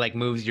it kind of like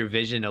moves your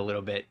vision a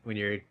little bit when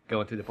you're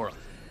going through the portal.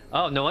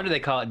 Oh, no wonder they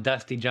call it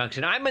Dusty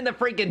Junction. I'm in the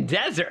freaking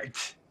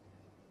desert!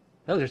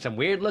 Those are some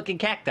weird looking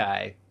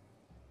cacti.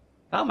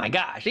 Oh my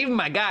gosh, even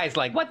my guy's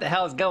like, what the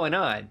hell is going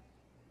on?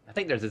 I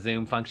think there's a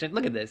zoom function.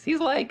 Look at this. He's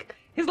like,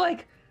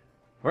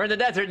 we're in the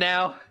desert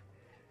now.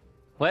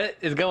 What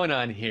is going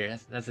on here?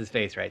 That's his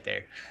face right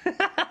there.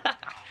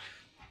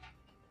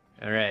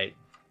 All right.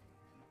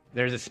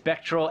 There's a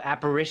spectral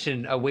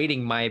apparition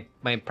awaiting my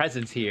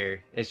presence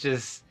here. It's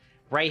just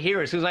right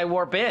here as soon as I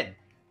warp in.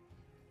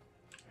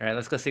 All right,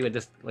 let's go see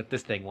what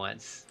this thing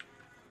wants.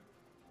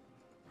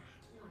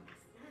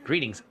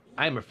 Greetings,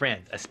 I'm a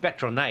friend, a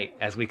spectral knight,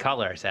 as we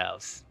call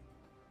ourselves.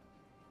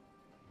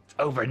 It's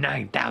over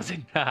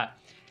 9,000.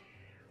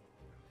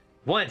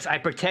 Once I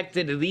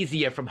protected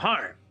Elysia from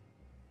harm.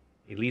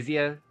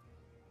 Elysia?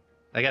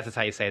 I guess that's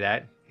how you say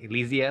that.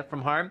 Elysia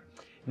from harm.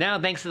 Now,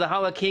 thanks to the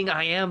Hollow King,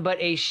 I am but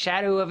a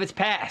shadow of its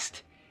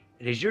past.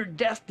 It is your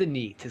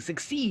destiny to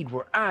succeed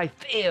where I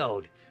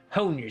failed.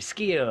 Hone your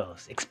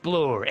skills,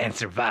 explore, and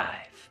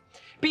survive.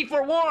 Be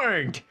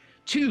forewarned!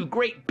 2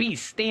 great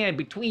beasts stand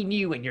between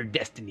you and your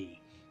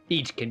destiny.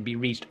 Each can be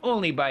reached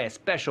only by a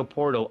special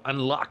portal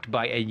unlocked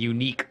by a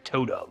unique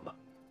totem.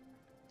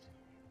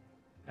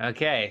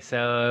 Okay,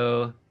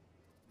 so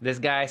this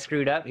guy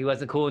screwed up. He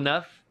wasn't cool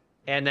enough.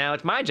 And now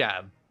it's my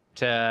job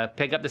to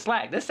pick up the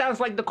slack. This sounds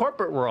like the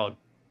corporate world.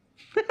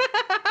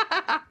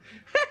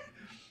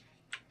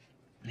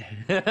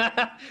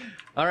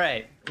 All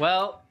right,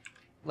 well,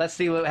 let's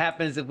see what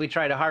happens if we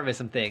try to harvest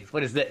some things.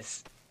 What is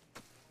this?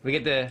 We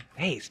get to,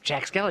 hey,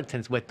 Jack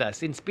Skellington's with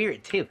us in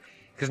spirit too.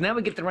 Because now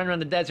we get to run around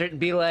the desert and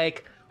be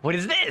like, what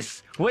is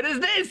this? What is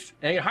this?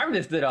 And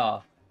harvest it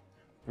all.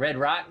 Red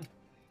rock.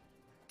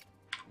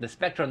 The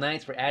Spectral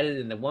Knights were added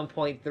in the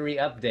 1.3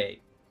 update.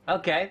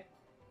 Okay.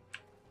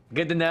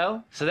 Good to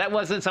know. So that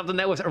wasn't something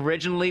that was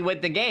originally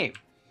with the game.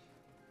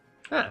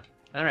 Huh.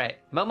 All right.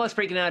 Momo's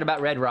freaking out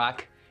about red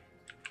rock.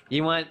 Do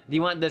you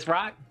want this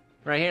rock?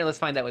 Right here, let's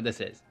find out what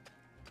this is.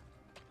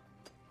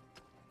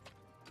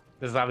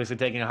 This is obviously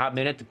taking a hot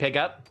minute to pick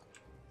up.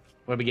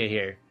 What do we get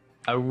here?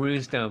 A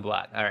runestone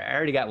block. All right, I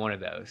already got one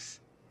of those.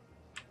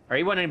 Are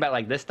you wondering about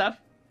like this stuff?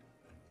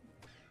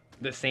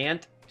 The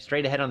sand?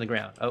 Straight ahead on the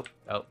ground.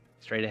 Oh,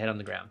 straight ahead on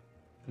the ground.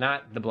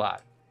 Not the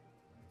block.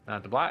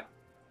 Not the block.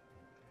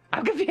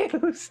 I'm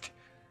confused.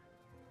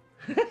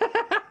 All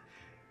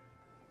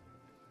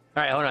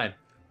right, hold on.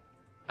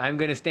 I'm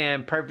gonna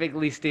stand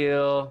perfectly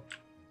still.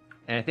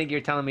 And I think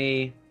you're telling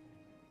me...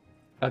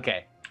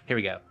 Okay, here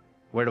we go.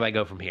 Where do I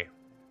go from here?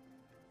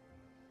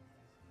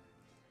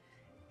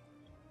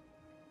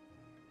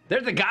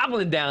 There's a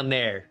goblin down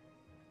there.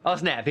 Oh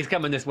snap, he's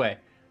coming this way.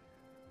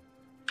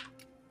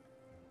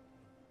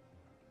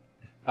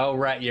 Oh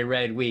right, you're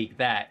red weak.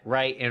 That,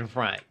 right in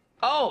front.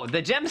 Oh,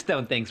 the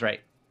gemstone thing's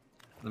right.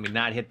 Let me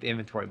not hit the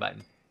inventory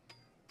button.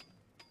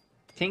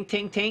 Tink,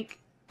 tink, tink.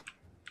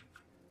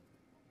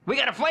 We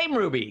got a flame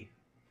ruby.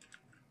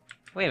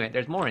 Wait a minute,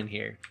 there's more in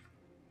here.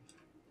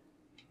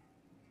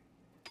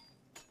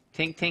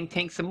 Tink, tink,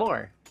 tink some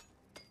more.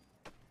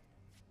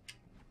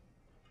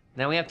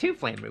 Now we have 2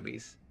 flame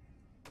rubies.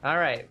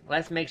 Alright,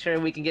 let's make sure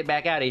we can get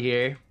back out of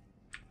here.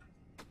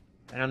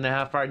 I don't know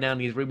how far down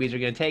these rubies are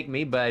gonna take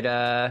me, but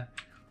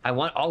I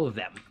want all of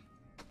them.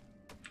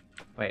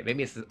 Wait,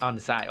 maybe it's on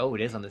the side. Oh,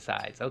 it is on the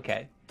sides.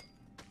 Okay.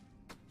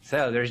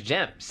 So, there's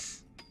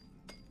gems.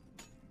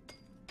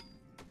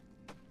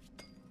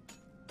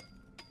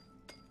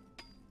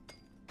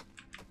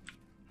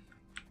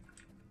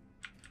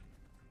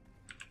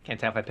 Can't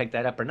tell if I picked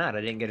that up or not.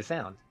 I didn't get a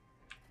sound.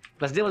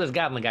 Let's deal with this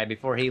goblin guy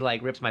before he,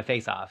 like, rips my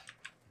face off.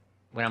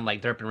 When I'm,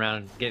 like, derping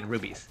around getting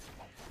rubies.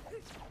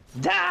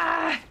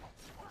 Die!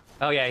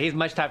 Oh, yeah, he's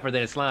much tougher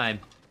than a slime.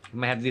 We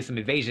might have to do some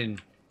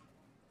evasion.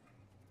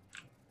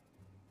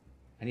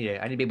 I need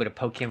to be able to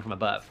poke him from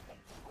above.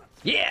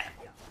 Yeah!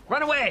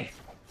 Run away!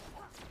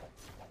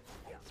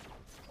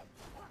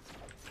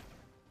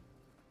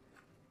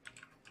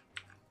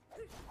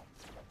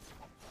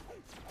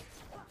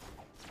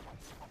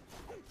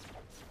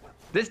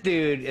 This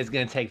dude is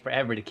gonna take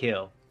forever to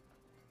kill.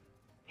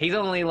 He's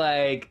only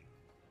like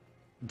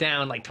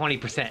down like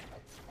 20%.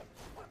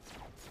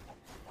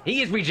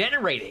 He is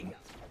regenerating.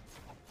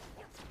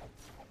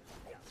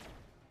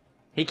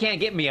 He can't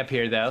get me up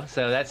here though,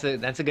 so that's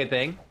a good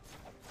thing.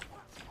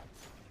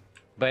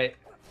 But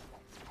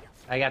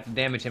I got to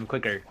damage him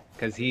quicker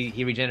because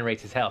he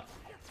regenerates his health.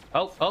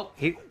 Oh,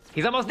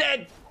 he's almost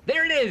dead.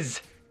 There it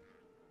is.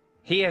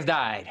 He has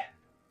died.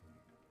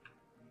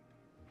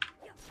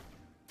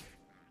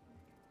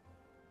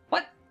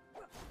 What?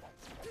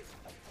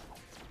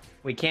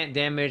 We can't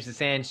damage the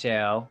sand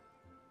shell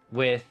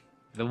with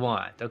the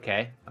wand.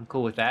 Okay, I'm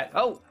cool with that.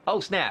 Oh,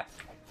 snap.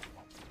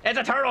 It's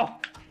a turtle.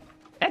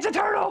 It's a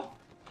turtle.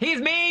 He's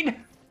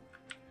mean.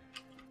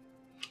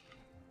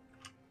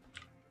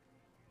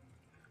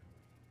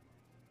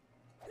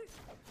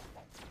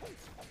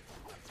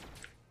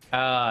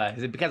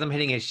 Is it because I'm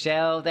hitting his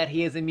shell that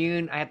he is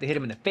immune? I have to hit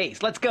him in the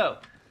face. Let's go.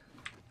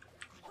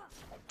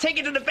 Take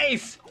it to the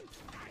face.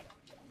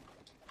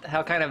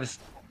 How kind of a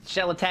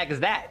shell attack is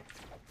that?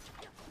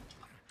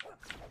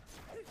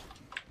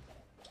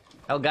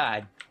 Oh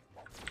God.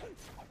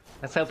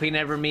 Let's hope he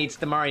never meets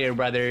the Mario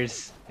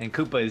Brothers and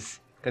Koopas,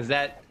 because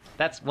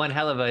that's one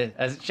hell of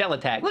a shell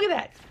attack. Look at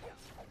that.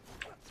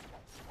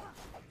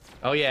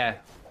 Oh yeah.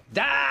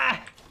 Die!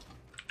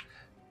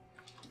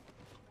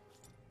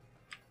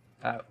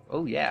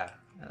 Oh yeah.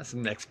 That's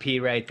some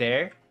XP right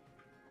there.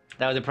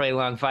 That was a pretty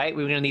long fight.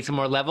 We're gonna need some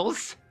more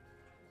levels.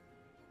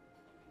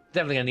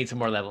 Definitely gonna need some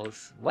more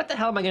levels. What the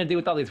hell am I gonna do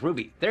with all these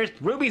rubies? There's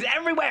rubies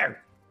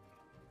everywhere!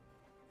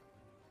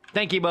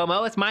 Thank you,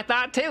 Momo. It's my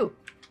thought too.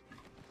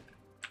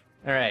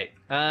 All right.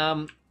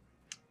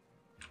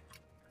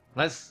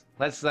 Let's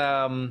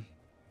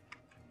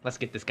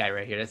get this guy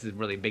right here. This is a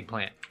really big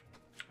plant.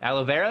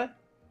 Aloe vera?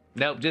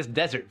 Nope, just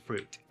desert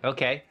fruit.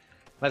 Okay.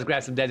 Let's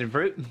grab some desert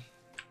fruit.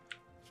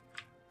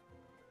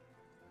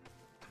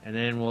 And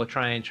then we'll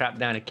try and chop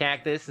down a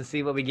cactus and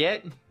see what we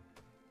get.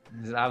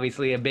 This is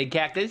obviously a big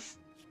cactus.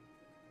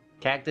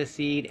 Cactus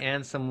seed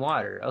and some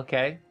water.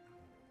 Okay.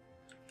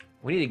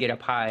 We need to get up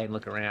high and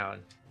look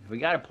around. If we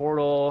got a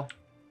portal.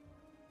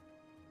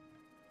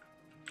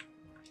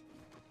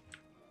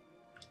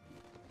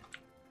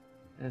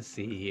 Let's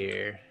see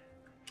here.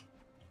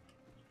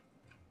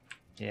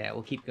 Yeah,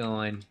 we'll keep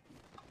going.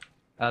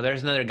 Oh,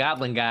 there's another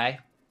goblin guy.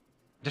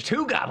 There's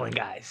two goblin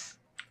guys.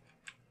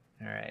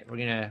 All right, we're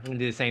gonna do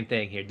the same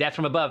thing here. Death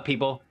from above,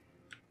 people.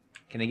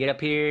 Can I get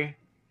up here?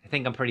 I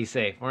think I'm pretty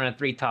safe. We're on a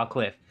 3-tall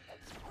cliff.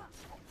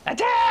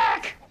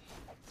 Attack!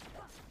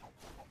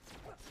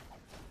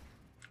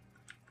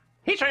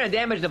 He's trying to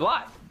damage the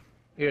block.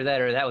 Either that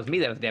or that was me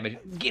that was damaged.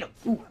 Get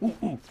him!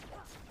 Ooh.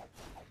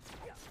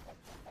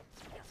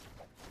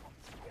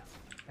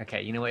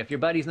 Okay, you know what? If your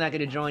buddy's not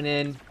gonna join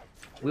in,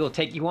 we will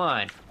take you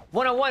on.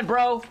 1-on-1,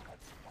 bro!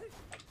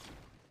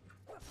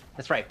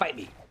 That's right, fight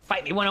me.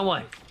 Fight me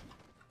 1-on-1.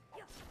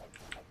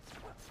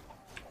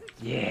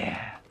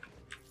 Yeah.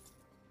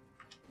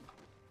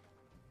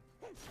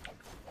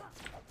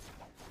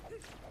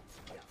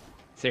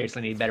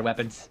 Seriously need better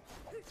weapons.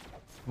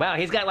 Wow,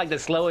 he's got like the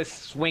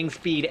slowest swing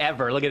speed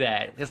ever. Look at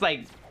that. It's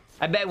like,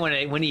 I bet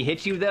when he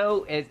hits you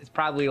though, it's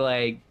probably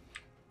like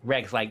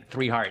wrecks like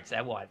 3 hearts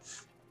at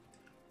once.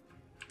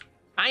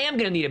 I am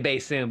gonna need a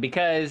base soon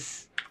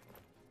because,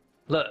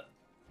 look,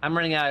 I'm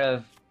running out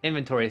of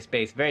inventory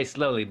space very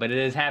slowly, but it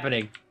is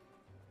happening.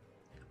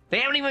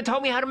 They haven't even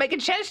told me how to make a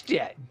chest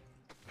yet.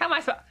 How am I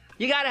so?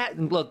 You gotta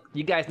look.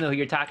 You guys know who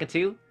you're talking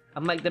to.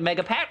 I'm like the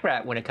mega pack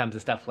rat when it comes to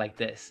stuff like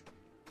this.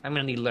 I'm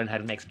gonna need to learn how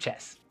to make some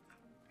chests.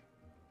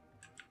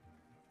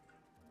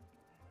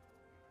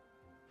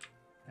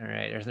 All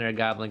right, there's another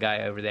goblin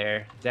guy over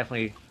there.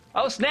 Definitely.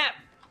 Oh snap!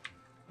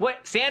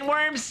 What?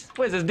 Sandworms?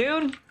 What is this,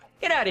 dude?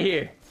 Get out of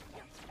here!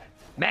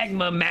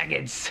 Magma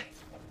maggots.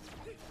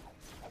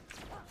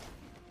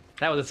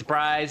 That was a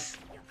surprise.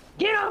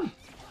 Get him!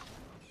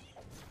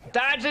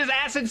 Dodge his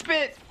acid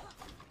spit!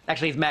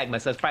 Actually, he's magma,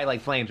 so it's probably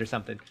like flames or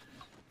something.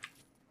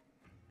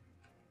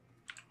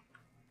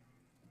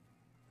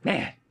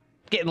 Man,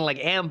 getting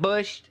like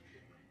ambushed.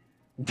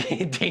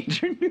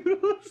 Danger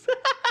noodles.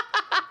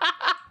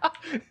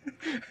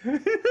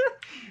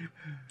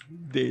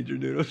 Danger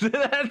noodles.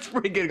 That's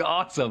freaking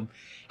awesome.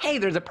 Hey,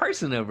 there's a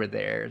person over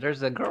there.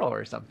 There's a girl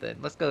or something.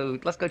 Let's go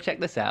check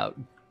this out.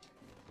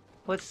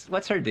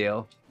 What's her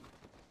deal?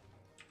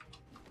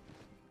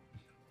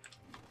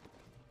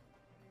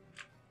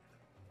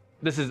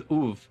 This is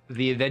Uv,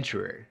 the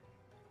adventurer.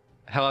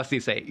 How else do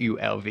you say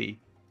ULV?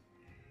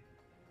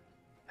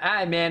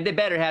 Ah, man, they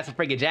better have some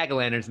freaking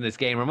jack-o'-lanterns in this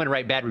game or I'm gonna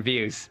write bad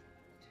reviews.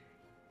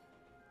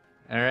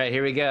 Alright,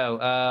 here we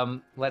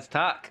go. Let's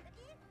talk.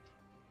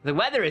 The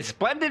weather is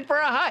splendid for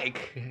a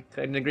hike.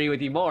 Couldn't agree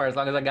with you more as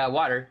long as I got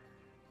water.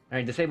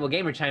 Alright, Disabled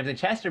Gamer chimes in.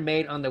 Chests are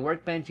made on the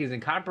workbench using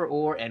copper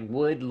ore and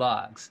wood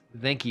logs.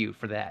 Thank you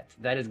for that.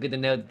 That is good to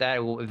know that I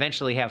will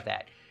eventually have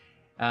that.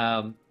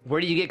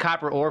 Where do you get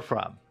copper ore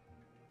from?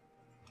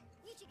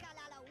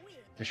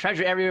 There's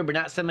treasure everywhere, but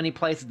not so many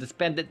places to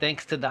spend it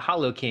thanks to the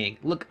Hollow King.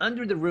 Look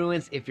under the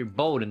ruins if you're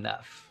bold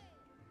enough.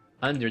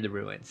 Under the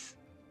ruins.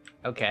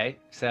 Okay,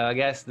 so I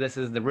guess this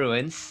is the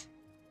ruins.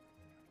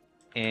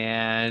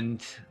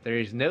 And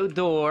there's no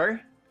door.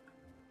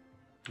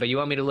 But you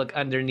want me to look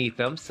underneath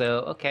them, so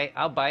okay,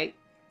 I'll bite.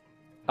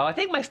 Oh, I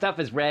think my stuff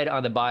is red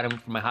on the bottom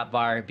for my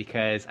hotbar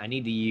because I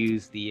need to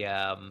use the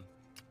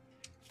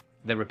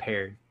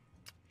repaired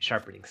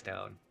sharpening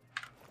stone.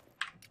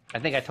 I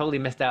think I totally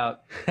missed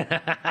out.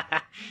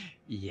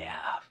 Yeah.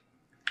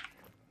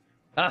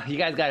 Oh, you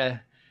guys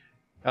gotta...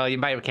 Oh, you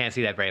might can't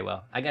see that very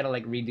well. I gotta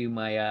like redo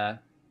my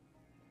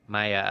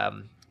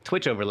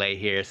Twitch overlay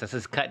here since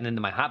it's cutting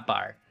into my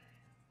hotbar.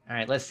 All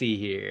right, let's see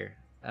here.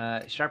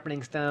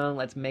 Sharpening stone.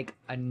 Let's make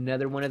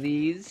another one of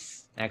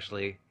these.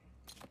 Actually,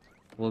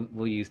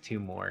 we'll use 2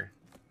 more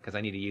because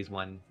I need to use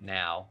one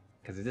now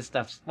because this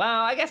stuff's...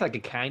 Well, I guess I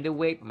could kind of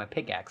wait, but my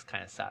pickaxe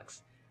kind of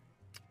sucks.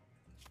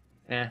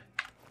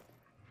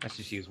 Let's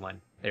just use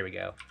one. There we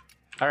go.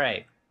 All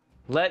right,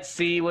 let's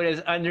see what is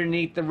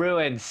underneath the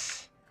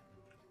ruins.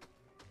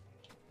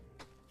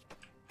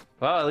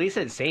 Well, at least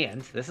it's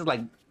sand. This is like,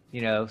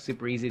 you know,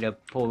 super easy to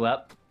pull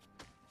up.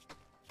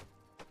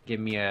 Give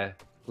me a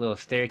little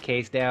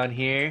staircase down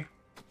here.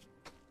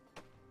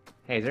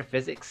 Hey, is there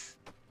physics?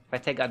 If I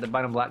take out the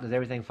bottom block, does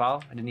everything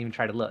fall? I didn't even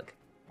try to look.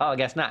 Oh, I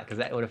guess not, because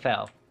that would have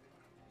fell.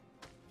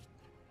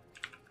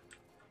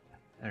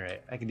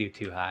 Alright, I can do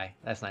 2 high.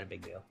 That's not a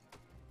big deal.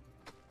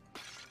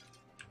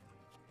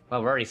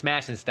 Well, we're already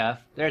smashing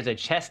stuff. There's a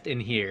chest in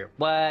here.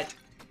 What?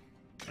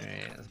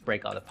 Alright, let's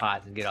break all the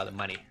pots and get all the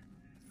money.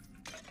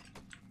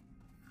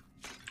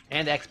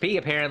 And XP,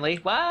 apparently.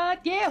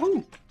 What?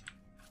 Yahoo!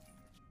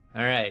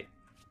 Alright.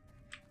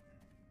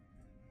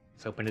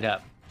 Let's open it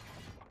up.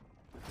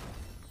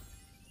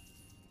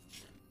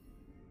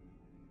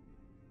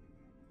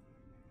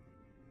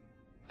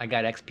 I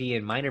got XP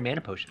and minor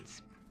mana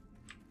potions.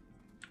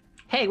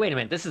 Hey, wait a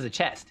minute, this is a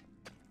chest.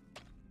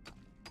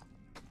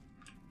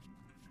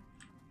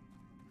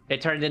 It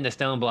turned into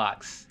stone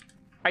blocks.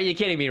 Are you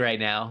kidding me right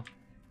now?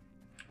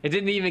 It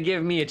didn't even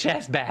give me a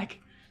chest back.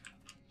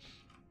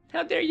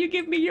 How dare you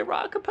give me your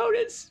raw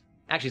components?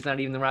 Actually, it's not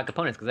even the raw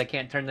components because I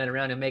can't turn that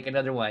around and make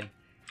another one.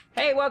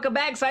 Hey, welcome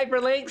back,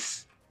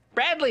 Cypherlinks!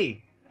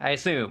 Bradley, I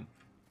assume.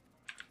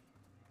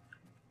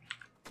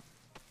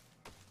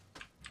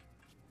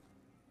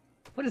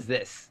 What is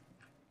this?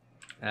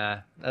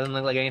 Doesn't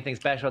look like anything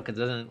special because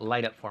it doesn't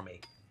light up for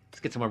me. Let's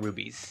get some more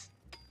rubies.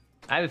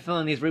 I have a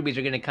feeling these rubies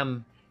are going to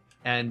come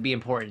and be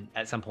important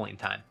at some point in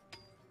time.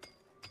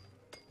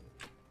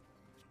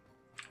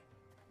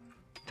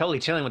 Totally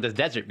chilling with this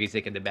desert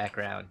music in the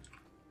background.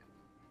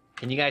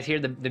 Can you guys hear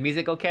the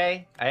music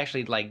okay? I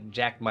actually like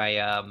jacked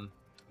my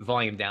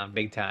volume down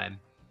big time.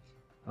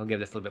 I'll give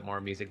this a little bit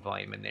more music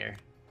volume in there.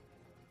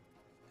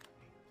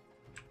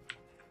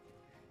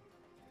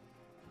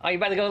 Oh, you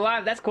about to go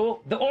live? That's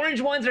cool. The orange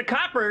ones are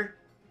copper.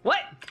 What?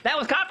 That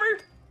was copper?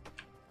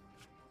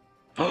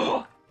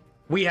 Oh,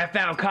 we have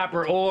found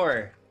copper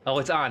ore. Oh,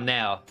 it's on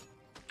now.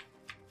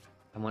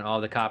 I want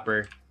all the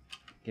copper.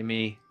 Give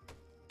me...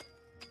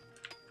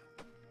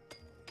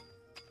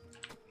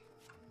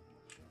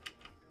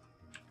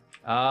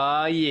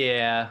 Oh,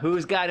 yeah.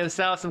 Who's got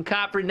himself some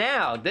copper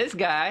now? This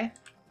guy.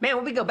 Man,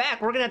 when we go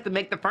back, we're gonna have to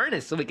make the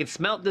furnace so we can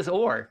smelt this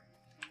ore.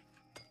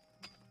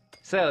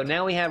 So,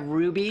 now we have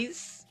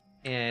rubies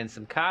and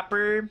some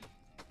copper.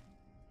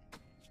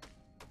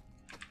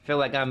 Feel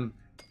like I'm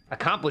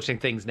accomplishing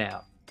things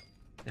now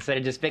instead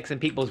of just fixing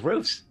people's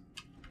roofs.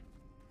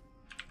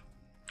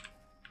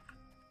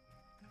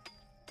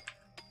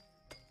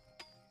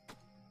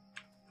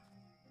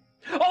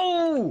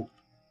 Oh!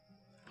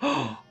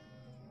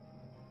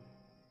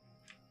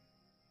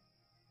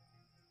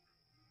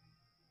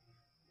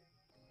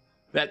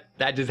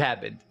 That just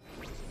happened.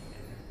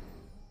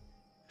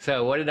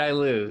 So what did I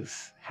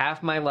lose?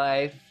 Half my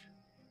life,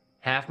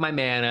 half my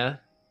mana.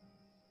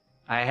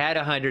 I had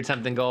 100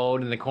 something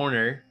gold in the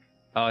corner.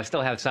 Oh, I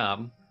still have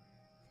some.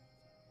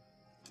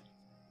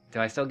 Do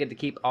I still get to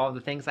keep all the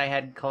things I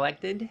had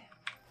collected?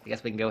 I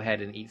guess we can go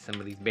ahead and eat some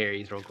of these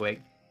berries real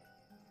quick.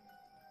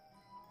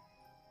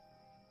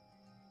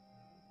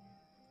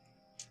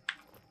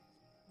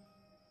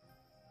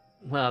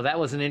 Well, that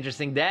was an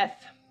interesting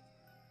death.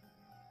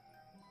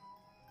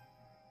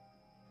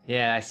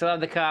 Yeah, I still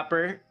have the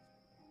copper.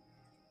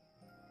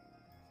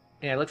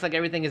 Yeah, it looks like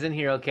everything is in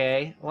here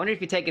okay. I wonder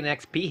if you take an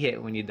XP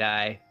hit when you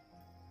die.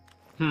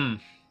 That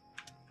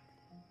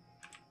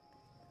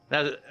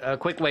was a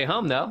quick way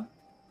home, though.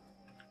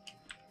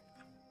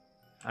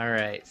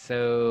 Alright,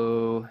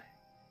 so...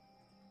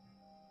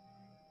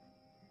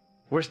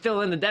 We're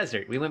still in the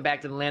desert. We went back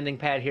to the landing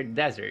pad here, the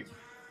desert.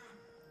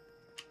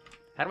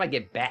 How do I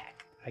get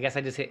back? I guess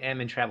I just hit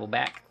M and travel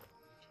back.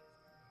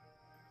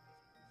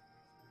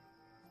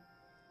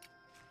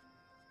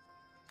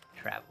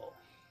 Travel.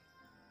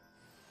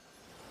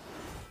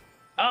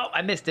 Oh,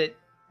 I missed it.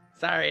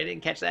 Sorry, I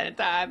didn't catch that in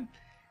time.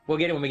 We'll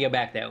get it when we get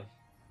back, though.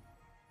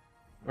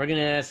 We're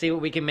gonna see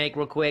what we can make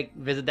real quick,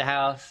 visit the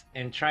house,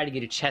 and try to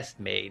get a chest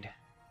made.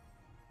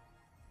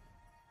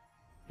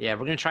 Yeah,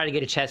 we're gonna try to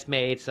get a chest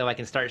made so I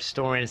can start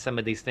storing some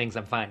of these things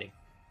I'm finding.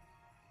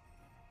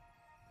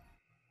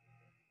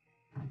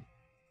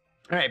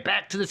 Alright,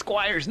 back to the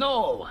Squire's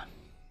Knoll!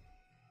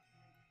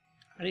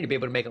 I need to be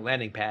able to make a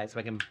landing pad so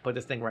I can put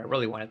this thing where I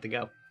really want it to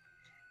go.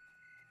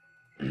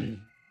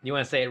 You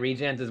want to say it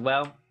regens as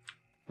well?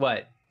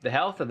 What? The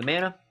health or the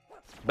mana?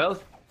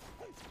 Both?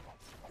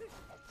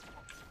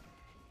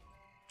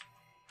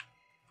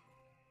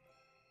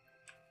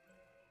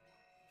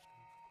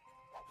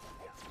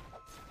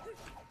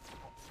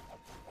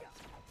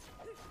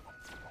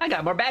 I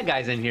got more bad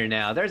guys in here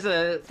now. There's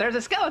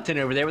a skeleton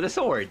over there with a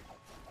sword.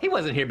 He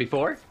wasn't here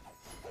before.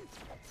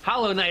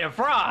 Hollow Knight of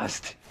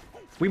Frost!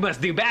 We must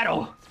do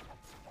battle!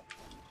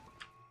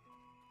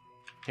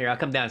 Here, I'll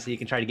come down so you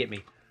can try to get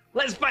me.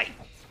 Let's fight!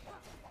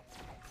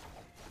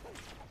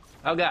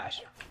 Oh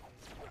gosh.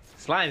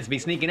 Slimes be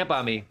sneaking up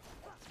on me.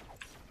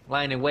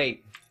 Lying in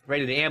wait,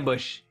 ready to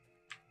ambush.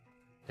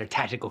 They're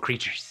tactical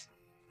creatures.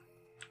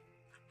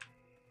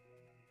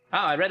 Oh,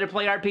 I'd rather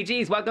play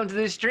RPGs. Welcome to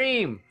the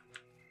stream!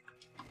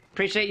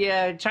 Appreciate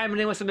you chiming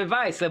in with some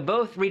advice. So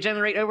both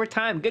regenerate over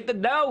time. Good to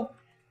know!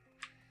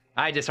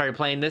 I just started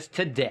playing this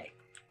today.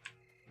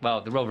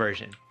 Well, the real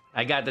version.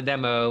 I got the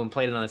demo and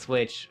played it on the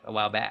Switch a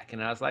while back,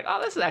 and I was like, oh,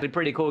 this is actually a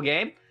pretty cool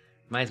game.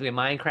 Reminds me of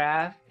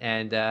Minecraft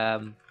and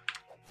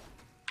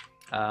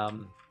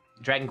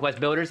Dragon Quest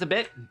Builders a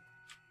bit.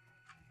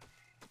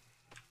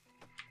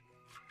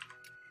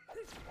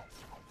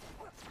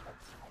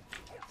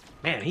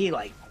 Man,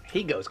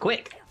 he goes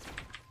quick.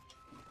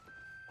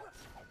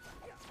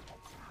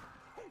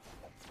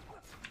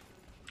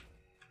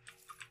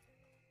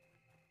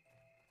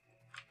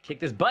 Kick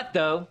this butt,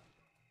 though.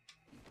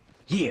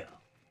 Yeah.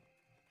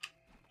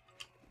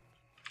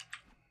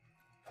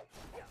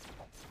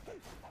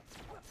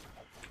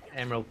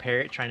 Emerald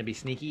Parrot trying to be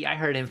sneaky. I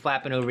heard him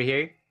flapping over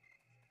here.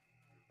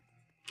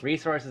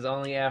 Resources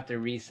only after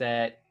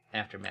reset,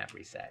 after map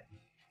reset.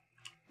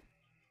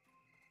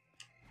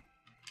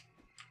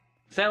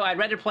 So, I'd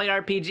rather play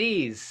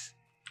RPGs.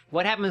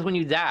 What happens when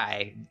you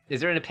die?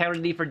 Is there a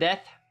penalty for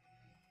death?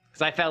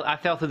 Because I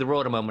fell through the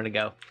road a moment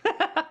ago.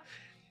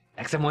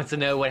 XM wants to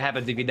know what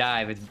happens if you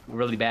die, if it's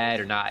really bad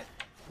or not.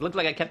 It looked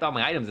like I kept all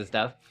my items and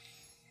stuff.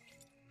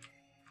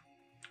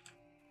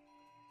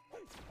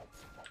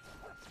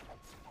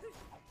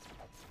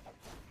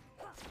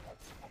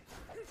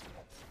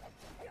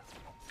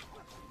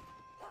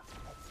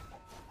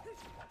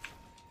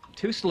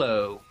 Too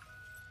slow.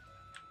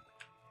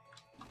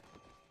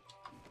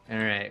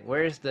 Alright,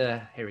 where's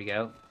the... Here we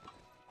go.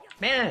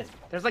 Man,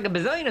 there's like a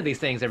bazillion of these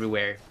things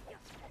everywhere.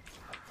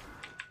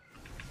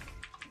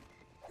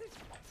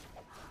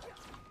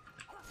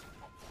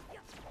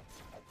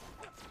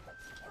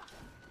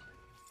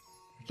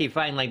 Keep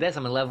fighting like this,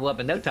 I'm gonna level up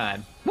in no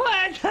time.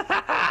 What?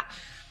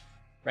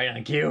 Right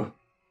on cue.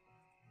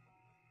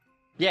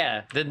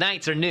 Yeah, the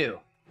knights are new.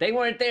 They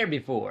weren't there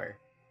before.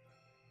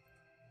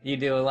 You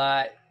do a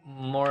lot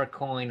more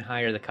coin,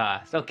 higher the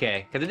cost.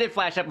 Okay, because it did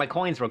flash up my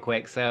coins real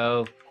quick,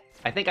 so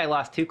I think I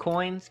lost 2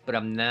 coins, but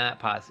I'm not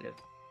positive.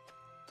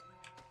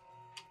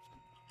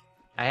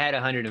 I had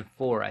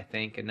 104, I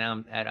think, and now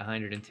I'm at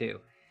 102.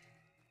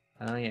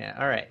 Oh yeah,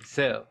 alright,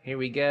 so here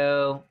we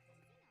go.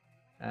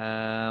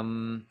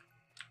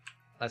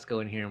 Let's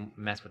go in here and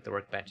mess with the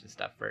workbench and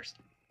stuff first.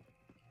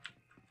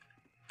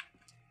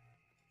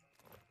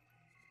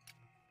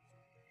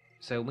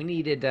 So we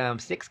needed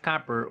 6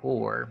 copper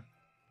ore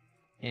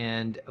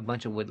and a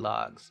bunch of wood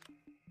logs.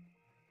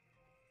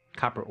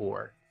 Copper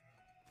ore.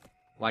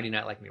 Why do you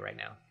not like me right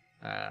now?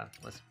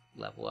 Let's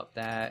level up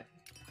that.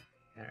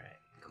 Alright,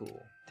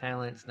 cool.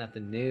 Talents,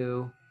 nothing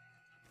new.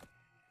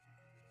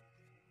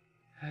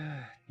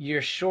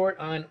 You're short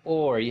on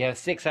ore. You have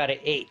 6 out of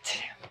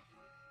 8.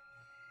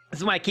 This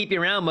is why I keep you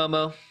around,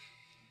 Momo.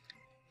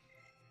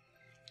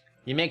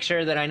 You make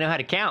sure that I know how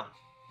to count.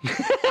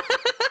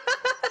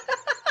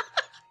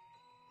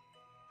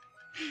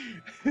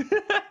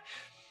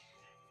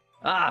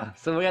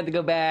 So we have to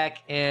go back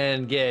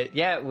and get...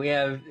 Yeah, we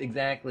have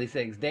exactly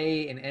 6.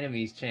 Day and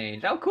enemies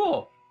change. Oh,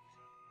 cool.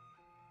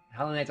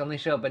 Hollow Knights only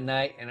show up at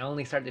night and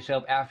only start to show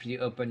up after you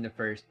open the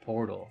first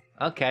portal.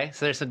 Okay,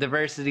 so there's some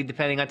diversity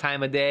depending on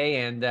time of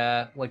day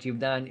and what you've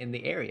done in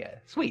the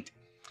area. Sweet.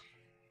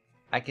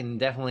 I can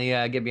definitely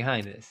get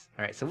behind this.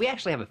 Alright, so we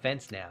actually have a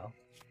fence now.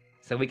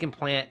 So we can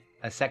plant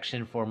a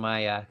section for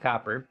my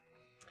copper.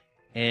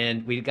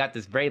 And we've got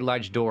this very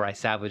large door I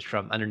salvaged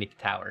from underneath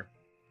the tower.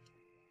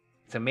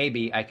 So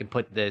maybe I could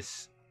put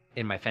this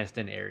in my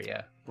fenced-in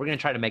area. We're going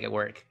to try to make it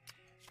work.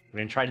 We're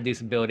going to try to do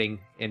some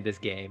building in this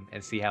game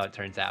and see how it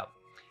turns out.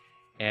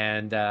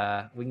 And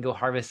we can go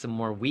harvest some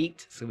more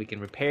wheat so we can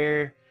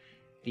repair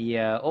the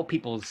old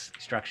people's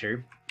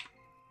structure.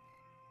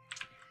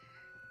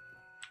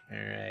 All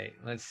right,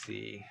 let's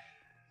see.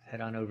 Head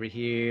on over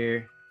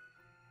here.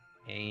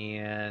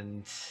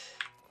 And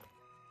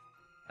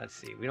let's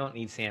see. We don't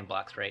need sand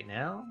blocks right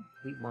now.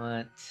 We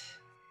want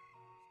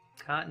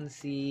cotton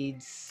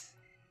seeds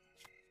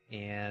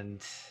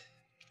and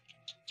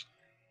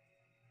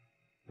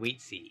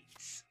wheat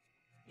seeds.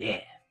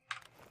 Yeah.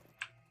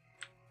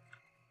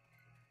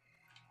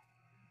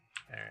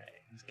 All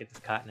right, let's get this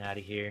cotton out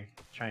of here.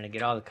 Trying to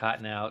get all the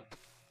cotton out.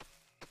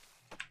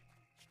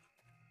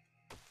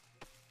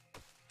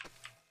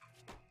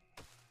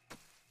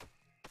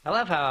 I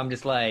love how I'm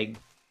just like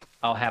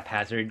all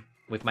haphazard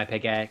with my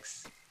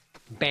pickaxe,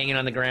 banging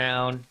on the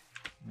ground,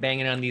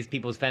 banging on these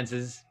people's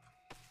fences.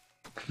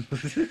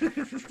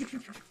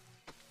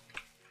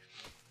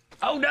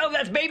 Oh no,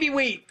 that's baby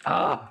wheat!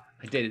 Oh,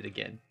 I did it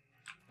again.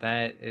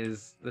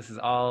 This is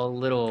all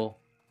little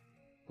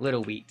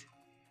wheat.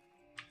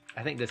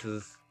 I think this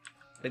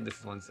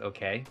one's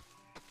okay.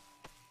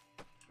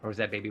 Or was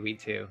that baby wheat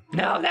too?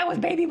 No, that was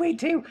baby wheat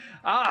too!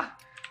 Ah!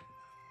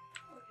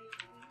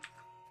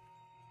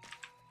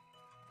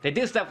 They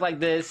do stuff like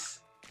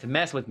this to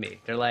mess with me.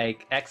 They're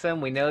like,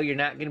 Exum, we know you're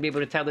not going to be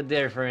able to tell the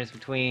difference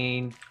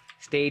between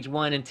stage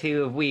 1 and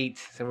 2 of wheat,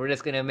 so we're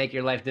just going to make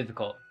your life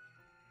difficult.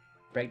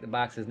 Break the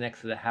boxes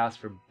next to the house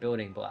for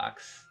building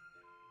blocks.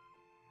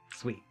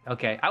 Sweet.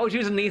 Okay, I was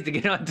using these to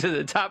get onto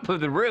the top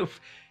of the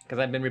roof because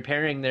I've been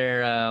repairing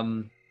their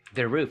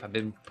roof. I've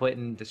been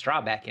putting the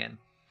straw back in.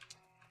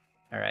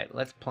 All right,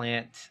 let's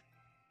plant.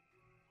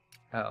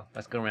 Oh,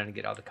 let's go around and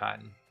get all the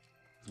cotton.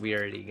 We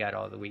already got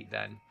all the wheat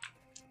done.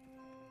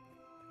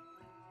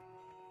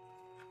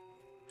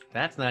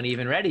 That's not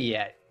even ready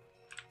yet.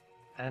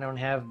 I don't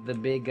have the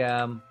big,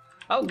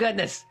 Oh,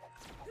 goodness!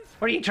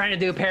 What are you trying to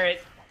do,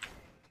 parrot?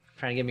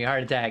 Trying to give me a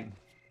heart attack.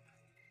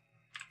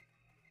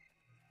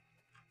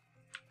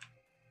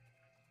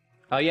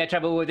 Oh, yeah,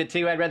 trouble with it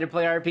too? I'd rather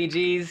play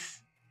RPGs?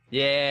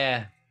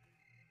 Yeah.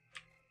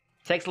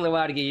 Takes a little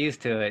while to get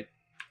used to it.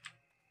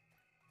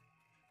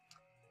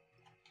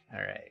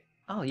 Alright.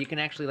 Oh, you can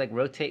actually, like,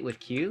 rotate with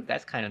Q?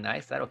 That's kind of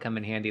nice. That'll come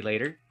in handy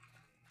later.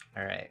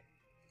 Alright.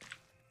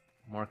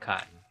 More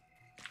cotton.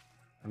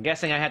 I'm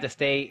guessing I have to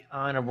stay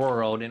on a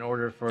world in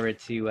order for it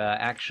to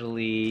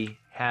actually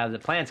have the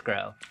plants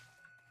grow.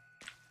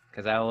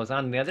 Because I was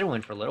on the other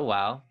one for a little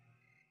while.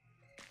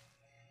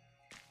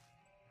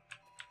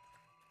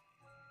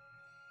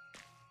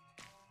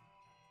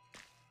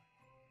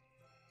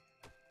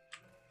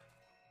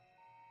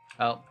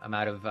 Oh, I'm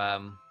out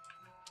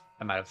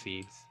of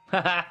seeds.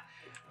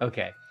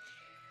 Okay.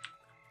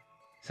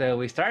 So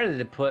we started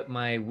to put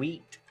my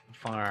wheat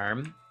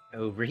farm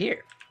over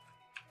here.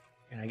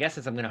 And I guess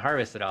since I'm going to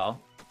harvest it all,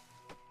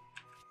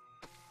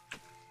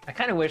 I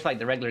kind of wish like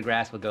the regular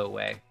grass would go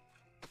away.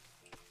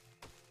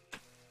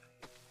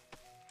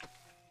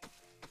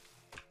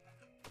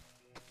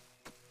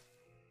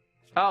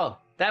 Oh,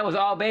 that was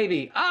all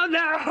baby. Oh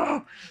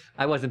no!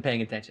 I wasn't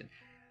paying attention.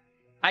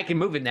 I can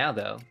move it now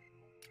though,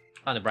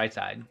 on the bright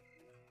side.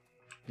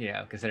 You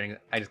know, considering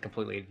I just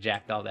completely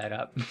jacked all that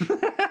up.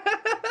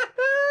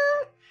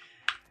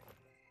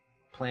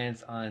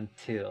 Plants on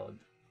tilled.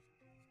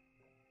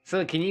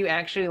 So can you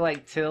actually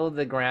like till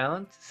the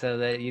ground so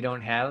that you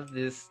don't have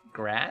this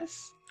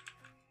grass?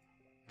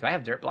 Do I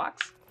have dirt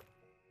blocks?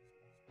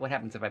 What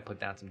happens if I put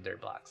down some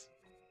dirt blocks?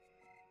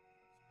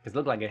 Because it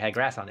looked like it had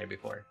grass on there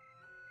before.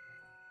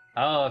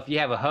 Oh, if you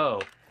have a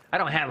hoe. I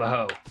don't have a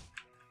hoe.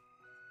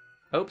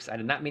 Oops, I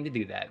did not mean to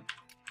do that.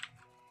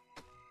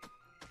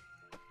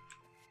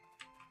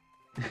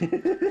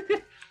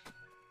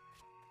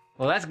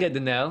 Well, that's good to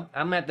know.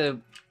 I'm gonna have to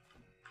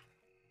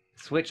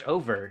switch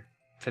over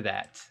to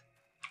that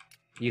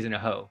using a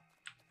hoe.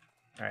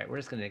 All right, we're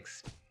just gonna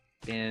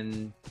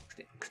extend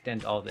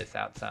all this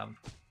out some.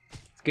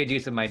 It's good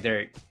use of my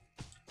dirt.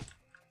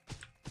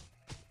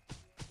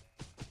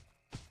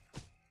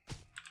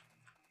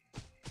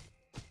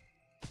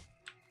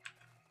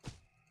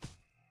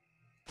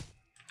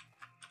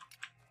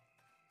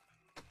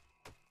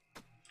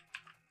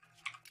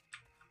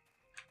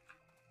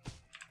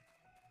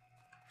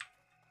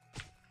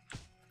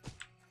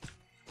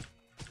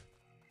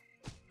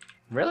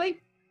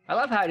 Really? I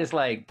love how I just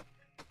like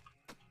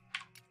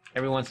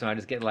every once in a while I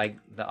just get like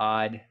the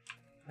odd.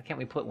 Why can't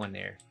we put one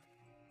there?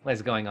 What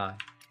is going on?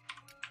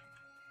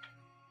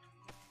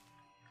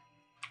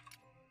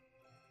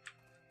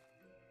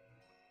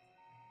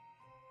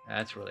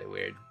 That's really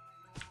weird.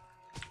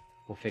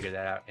 We'll figure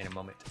that out in a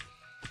moment.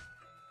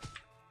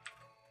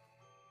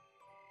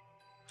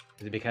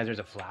 Is it because there's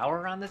a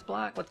flower on this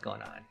block? What's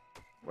going on?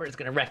 We're just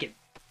gonna wreck it.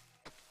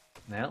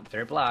 Well,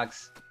 dirt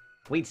blocks.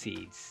 Wheat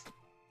seeds.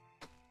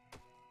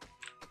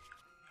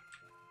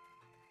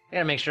 I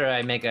gotta make sure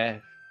I make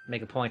a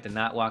point to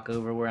not walk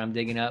over where I'm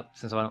digging up,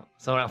 so I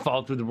don't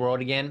fall through the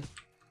world again.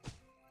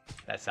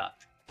 That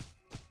sucked.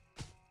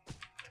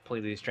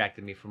 Completely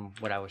distracted me from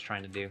what I was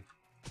trying to do.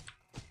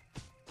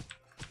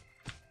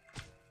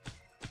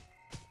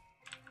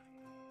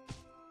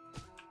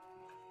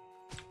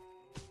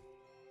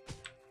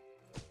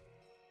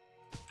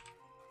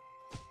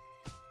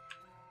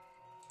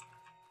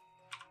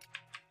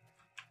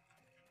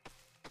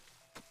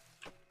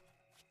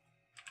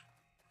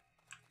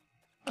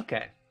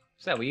 Okay,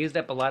 so we used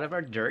up a lot of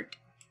our dirt.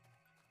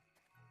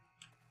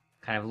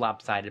 Kind of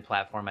lopsided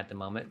platform at the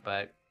moment,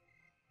 but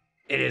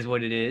it is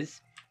what it is.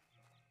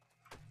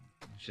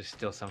 There's just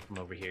still some from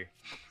over here.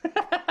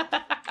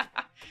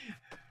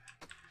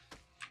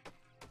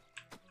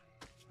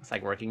 It's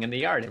like working in the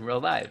yard in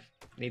real life.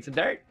 Need some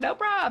dirt? No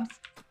probs!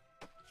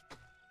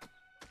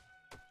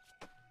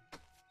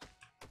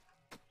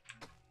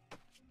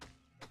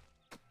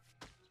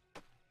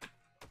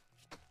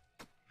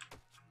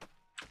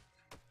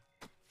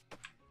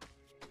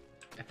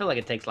 I feel like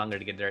it takes longer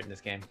to get dirt in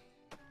this game.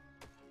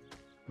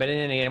 But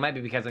then again, it might be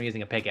because I'm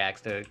using a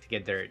pickaxe to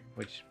get dirt,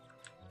 which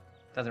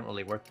doesn't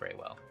really work very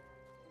well.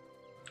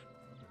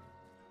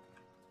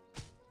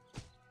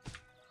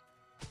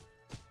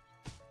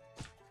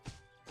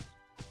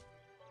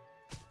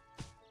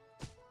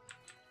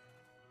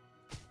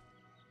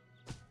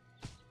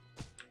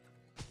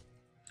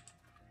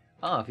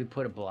 Oh, if you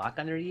put a block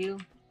under you?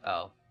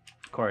 Oh,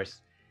 of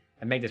course.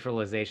 I make this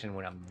realization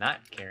when I'm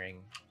not carrying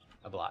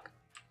a block.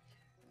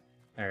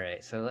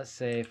 Alright, so let's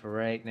say for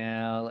right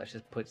now, let's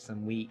just put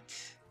some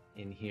wheat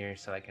in here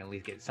so I can at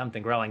least get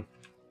something growing.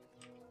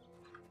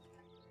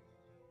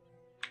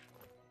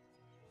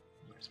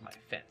 Where's my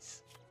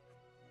fence?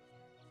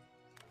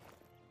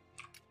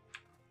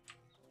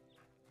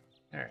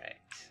 Alright.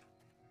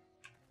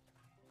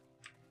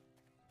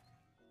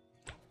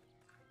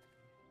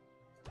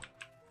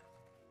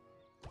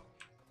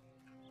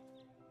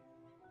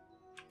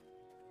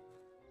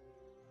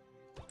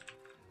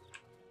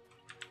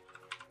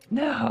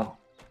 No!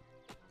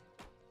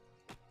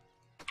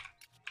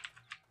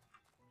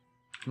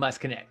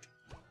 Must connect.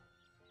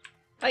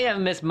 I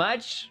haven't missed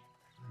much.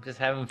 I'm just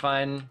having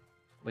fun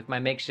with my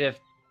makeshift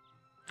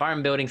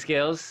farm building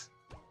skills.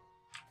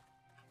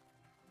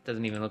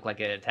 Doesn't even look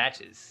like it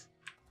attaches.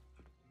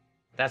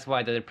 That's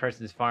why the other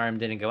person's farm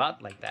didn't go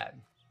out like that.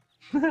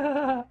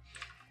 Alright,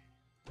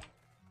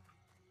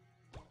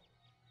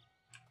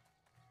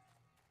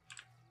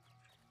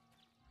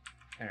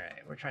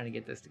 we're trying to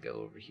get this to go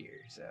over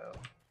here, so...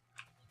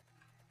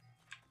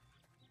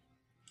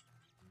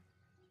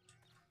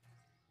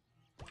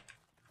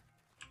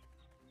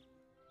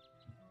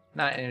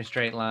 Not in a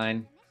straight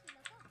line,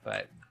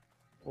 but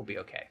we'll be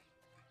okay.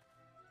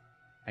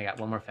 I got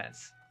one more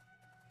fence.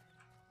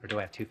 Or do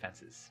I have two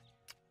fences?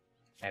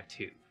 I have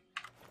two.